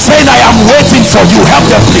has been saying, I am waiting for you. Help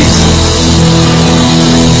them, please.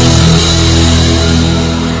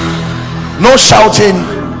 No shouting.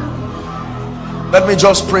 Let me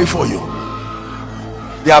just pray for you.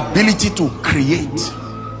 The ability to create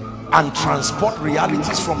and transport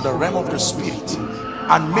realities from the realm of the Spirit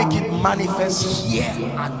and make it manifest here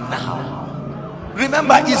and now.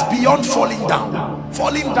 Remember, it's beyond falling down.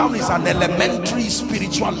 Falling down is an elementary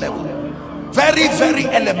spiritual level. Very, very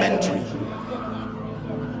elementary.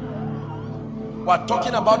 We're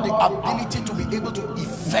talking about the ability to be able to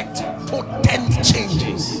effect potent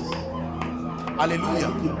changes.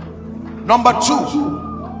 Hallelujah. Number two,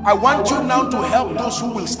 I want you now to help those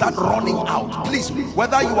who will start running out. Please,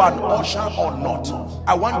 whether you are an usher or not,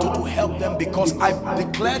 I want you to help them, because I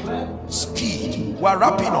declared speed. We're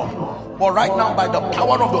wrapping up. But right now, by the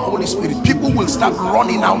power of the Holy Spirit, people will start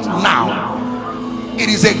running out now. It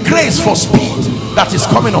is a grace for speed that is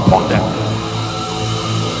coming upon them.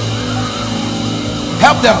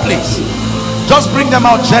 Help them, please. Just bring them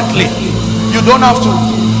out gently. You don't have to,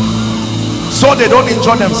 so they don't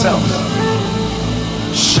injure themselves.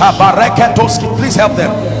 Shabareketoski, please help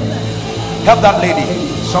them. Help that lady.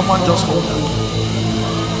 Someone just hold her.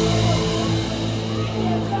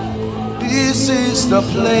 This is the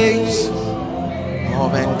place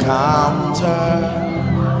of encounter.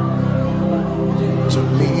 To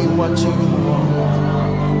me, what you want.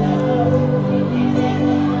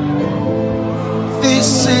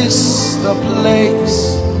 This is the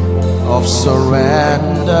place of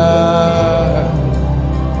surrender.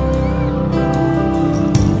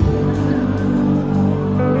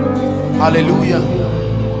 Hallelujah.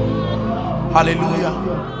 Hallelujah.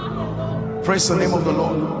 Praise the name of the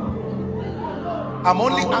Lord. I'm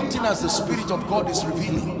only acting as the Spirit of God is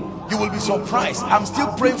revealing. You will be surprised. I'm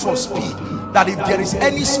still praying for speed, that if there is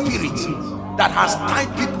any spirit that has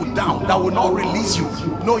tied people down, that will not release you,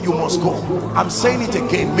 no, you must go. I'm saying it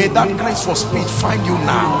again. May that grace for speed find you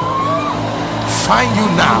now. Find you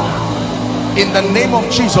now. In the name of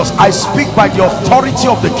Jesus, I speak by the authority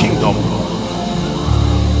of the kingdom.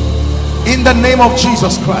 In the name of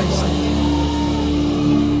Jesus Christ.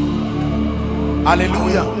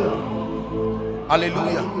 Hallelujah.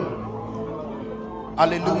 Hallelujah.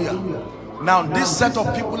 Hallelujah. Now this set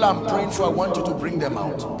of people I'm praying for, I want you to bring them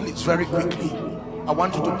out, please, very quickly. I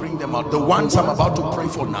want you to bring them out. The ones I'm about to pray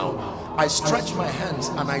for now, I stretch my hands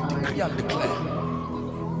and I decree and declare.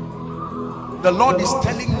 The Lord is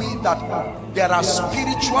telling me that there are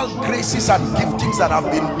spiritual graces and giftings that have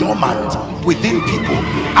been dormant within people,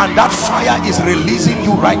 and that fire is releasing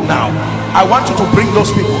you right now. I want you to bring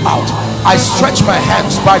those people out. I stretch my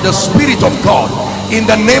hands by the Spirit of God. In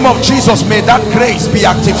the name of Jesus, may that grace be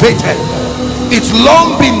activated. It's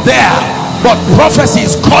long been there, but prophecy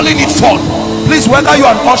is calling it forth. Please, whether you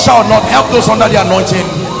are an usher or not, help those under the anointing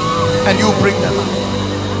and you bring them out.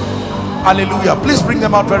 Hallelujah. Please bring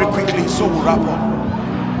them out very quickly so we'll wrap up.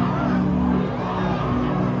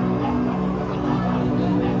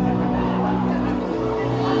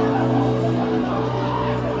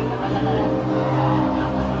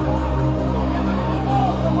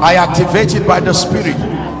 I activate it by the Spirit.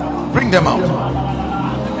 Bring them out.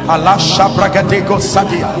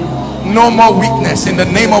 No more weakness in the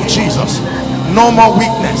name of Jesus. No more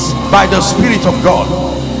weakness by the Spirit of God.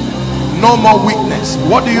 No more weakness.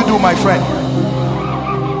 What do you do, my friend?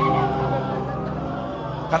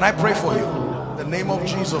 Can I pray for you? In the name of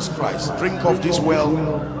Jesus Christ, drink of this well.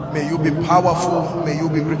 May you be powerful. May you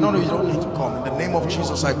be great. No, you don't need to come. In the name of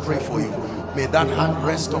Jesus, I pray for you. May that hand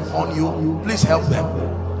rest upon you. Please help them.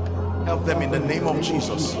 Help them in the name of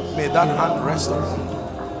Jesus. May that hand rest upon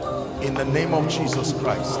you. In the name of Jesus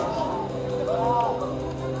Christ.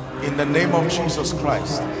 In the name of Jesus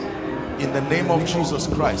Christ. In the name of Jesus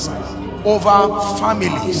Christ. Over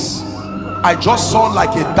families, I just saw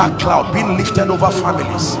like a dark cloud being lifted over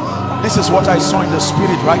families. This is what I saw in the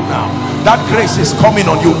spirit right now. That grace is coming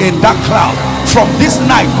on you, a dark cloud. From this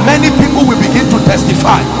night, many people will begin to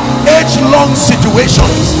testify. Age-long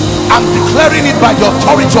situations, I'm declaring it by the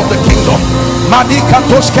authority of the kingdom. I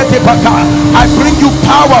bring you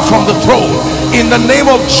power from the throne in the name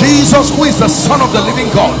of Jesus, who is the Son of the living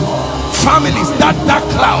God. Families, that dark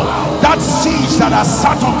cloud, that siege that has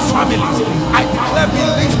sat on families, I declare, be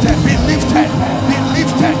lifted, be lifted, be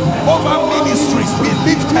lifted over ministries, be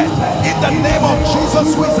lifted in the name of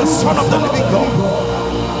Jesus, who is the Son of the living God.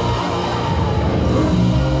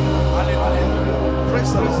 Hallelujah.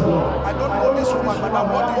 Praise the Lord. I don't know this woman, madam.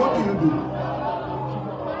 What do you do?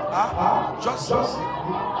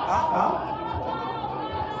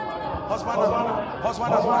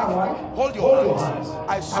 Husband and wife, hold your hands.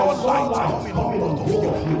 I saw light coming on both of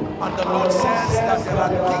you, and the Lord says that there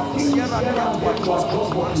are things here and there to adjust, but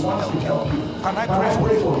He wants to help you. Can I pray for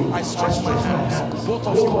you? I stretch my hands. Both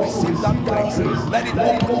of you receive that grace. Let it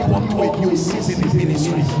open you up to a new season in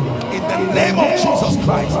ministry. In the name of Jesus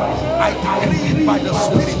Christ, I decree it by the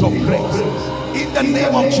Spirit of grace. In the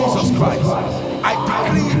name of Jesus Christ, I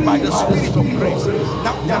decree it by the Spirit of grace.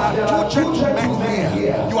 Now there are two gentlemen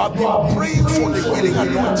here. You have been praying for the healing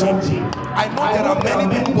anointing. I know there are many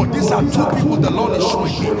people, but these are two people the Lord is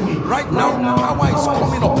showing me. Right now, power is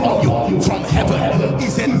coming upon you from heaven.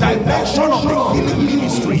 It's a dimension of the healing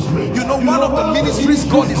ministry. You know, one of the ministries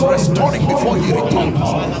God is restoring before He returns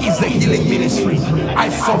is the healing ministry. I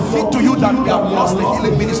submit to you that we have lost the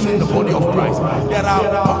healing ministry in the body of Christ. There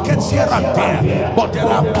are pockets here and there, but there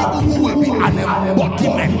are people who will be an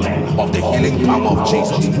embodiment of the healing power of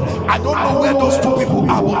Jesus. I don't know where those two people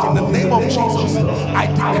are, but in the name of Jesus, I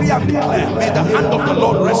decree and declare, may the hand of the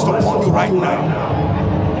Lord rest upon you right now.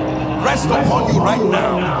 Rest upon you right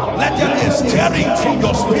now. Let there be a stirring from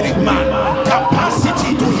your spirit man,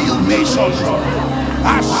 capacity to heal nations.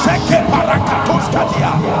 Asheke parakatos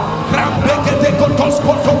kadia, rambeke kotos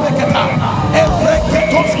kotobeketa,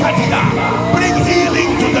 ebreketos kadia. Bring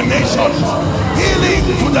healing to the nations, healing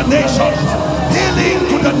to the nations, healing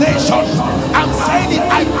to the nations. I'm saying it,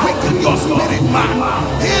 I quicken your spirit man,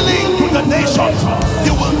 healing to the nations.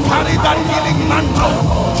 You will carry that healing mantle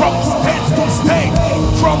from state to state,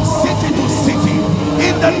 from city to city,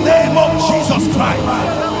 in the name of Jesus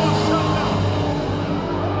Christ.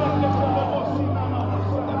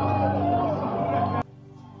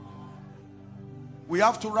 We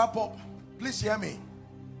have to wrap up. Please hear me.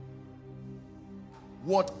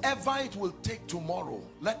 Whatever it will take tomorrow,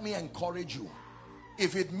 let me encourage you.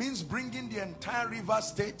 If it means bringing the entire river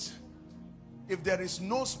state, if there is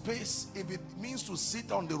no space, if it means to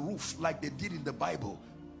sit on the roof like they did in the Bible,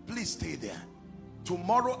 please stay there.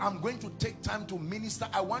 Tomorrow I'm going to take time to minister.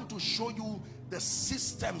 I want to show you the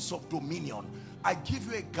systems of dominion. I give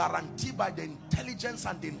you a guarantee by the intelligence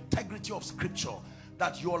and the integrity of scripture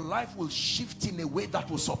that your life will shift in a way that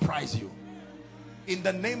will surprise you. In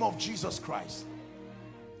the name of Jesus Christ.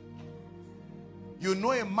 You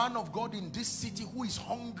know a man of God in this city who is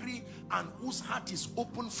hungry and whose heart is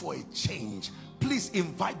open for a change. Please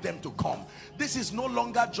invite them to come. This is no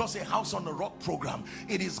longer just a house on a rock program.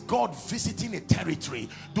 It is God visiting a territory.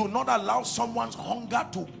 Do not allow someone's hunger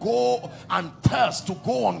to go and thirst to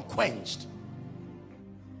go unquenched.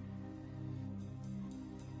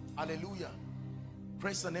 Hallelujah.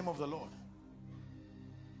 Praise the name of the Lord.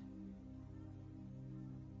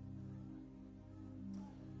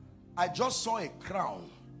 I just saw a crown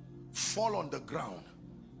fall on the ground,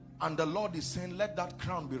 and the Lord is saying, let that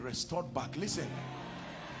crown be restored back. Listen,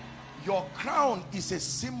 your crown is a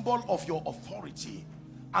symbol of your authority,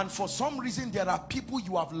 and for some reason there are people,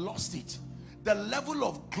 you have lost it. The level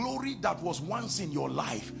of glory that was once in your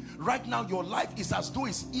life, right now your life is as though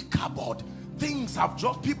it's Ichabod. Things have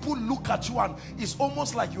just, people look at you and it's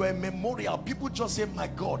almost like you're a memorial. People just say, my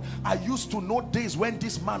God, I used to know days when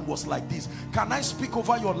this man was like this. Can I speak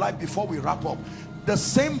over your life before we wrap up? The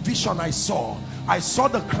same vision I saw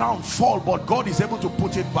the crown fall, but God is able to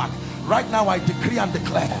put it back. Right now I decree and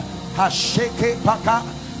declare,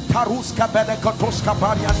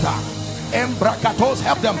 Embrakatos,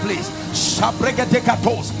 help them please.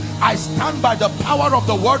 Shabregetekatos. I stand by the power of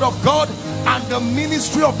the word of God and the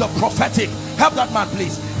ministry of the prophetic. Help that man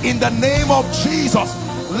please. In the name of Jesus,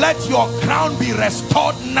 let your crown be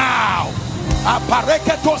restored now.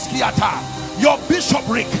 Your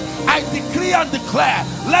bishopric, I decree and declare,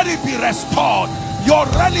 let it be restored. Your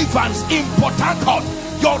relevance in Port Harcourt,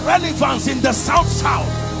 your relevance in the South,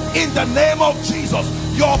 in the name of Jesus,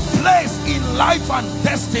 your place in life and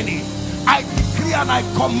destiny, I decree and I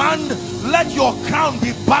command, let your crown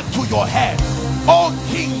be back to your head, O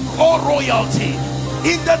King, O royalty,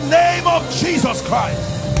 in the name of Jesus Christ.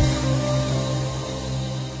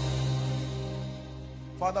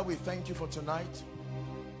 Father, we thank you for tonight.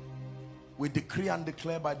 We decree and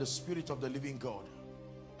declare by the Spirit of the living God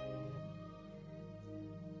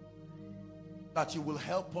that you will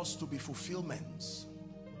help us to be fulfillments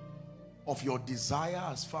of your desire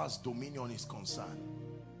as far as dominion is concerned.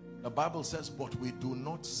 The Bible says, but we do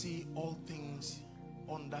not see all things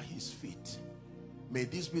under his feet. May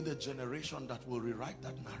this be the generation that will rewrite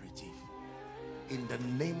that narrative. In the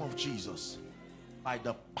name of Jesus, by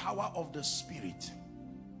the power of the Spirit,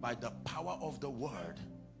 by the power of the word,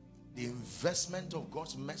 the investment of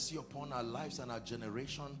God's mercy upon our lives and our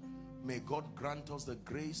generation, may God grant us the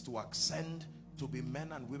grace to ascend, to be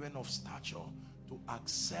men and women of stature, to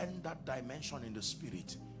ascend that dimension in the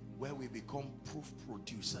Spirit where we become proof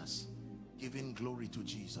producers, giving glory to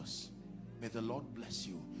Jesus. May the Lord bless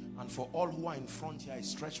you. And for all who are in front here, I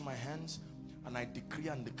stretch my hands and I decree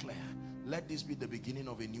and declare, let this be the beginning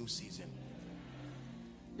of a new season.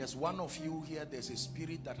 There's one of you here, there's a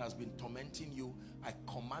spirit that has been tormenting you. I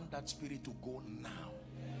command that spirit to go now.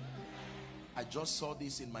 I just saw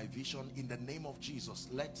this in my vision. In the name of Jesus,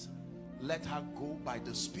 let her go by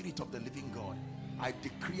the Spirit of the living God. I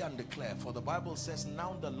decree and declare, for the Bible says,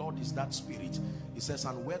 now the Lord is that Spirit. It says,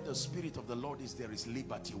 and where the Spirit of the Lord is, there is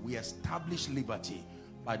liberty. We establish liberty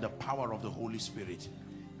by the power of the Holy Spirit.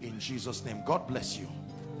 In Jesus' name, God bless you.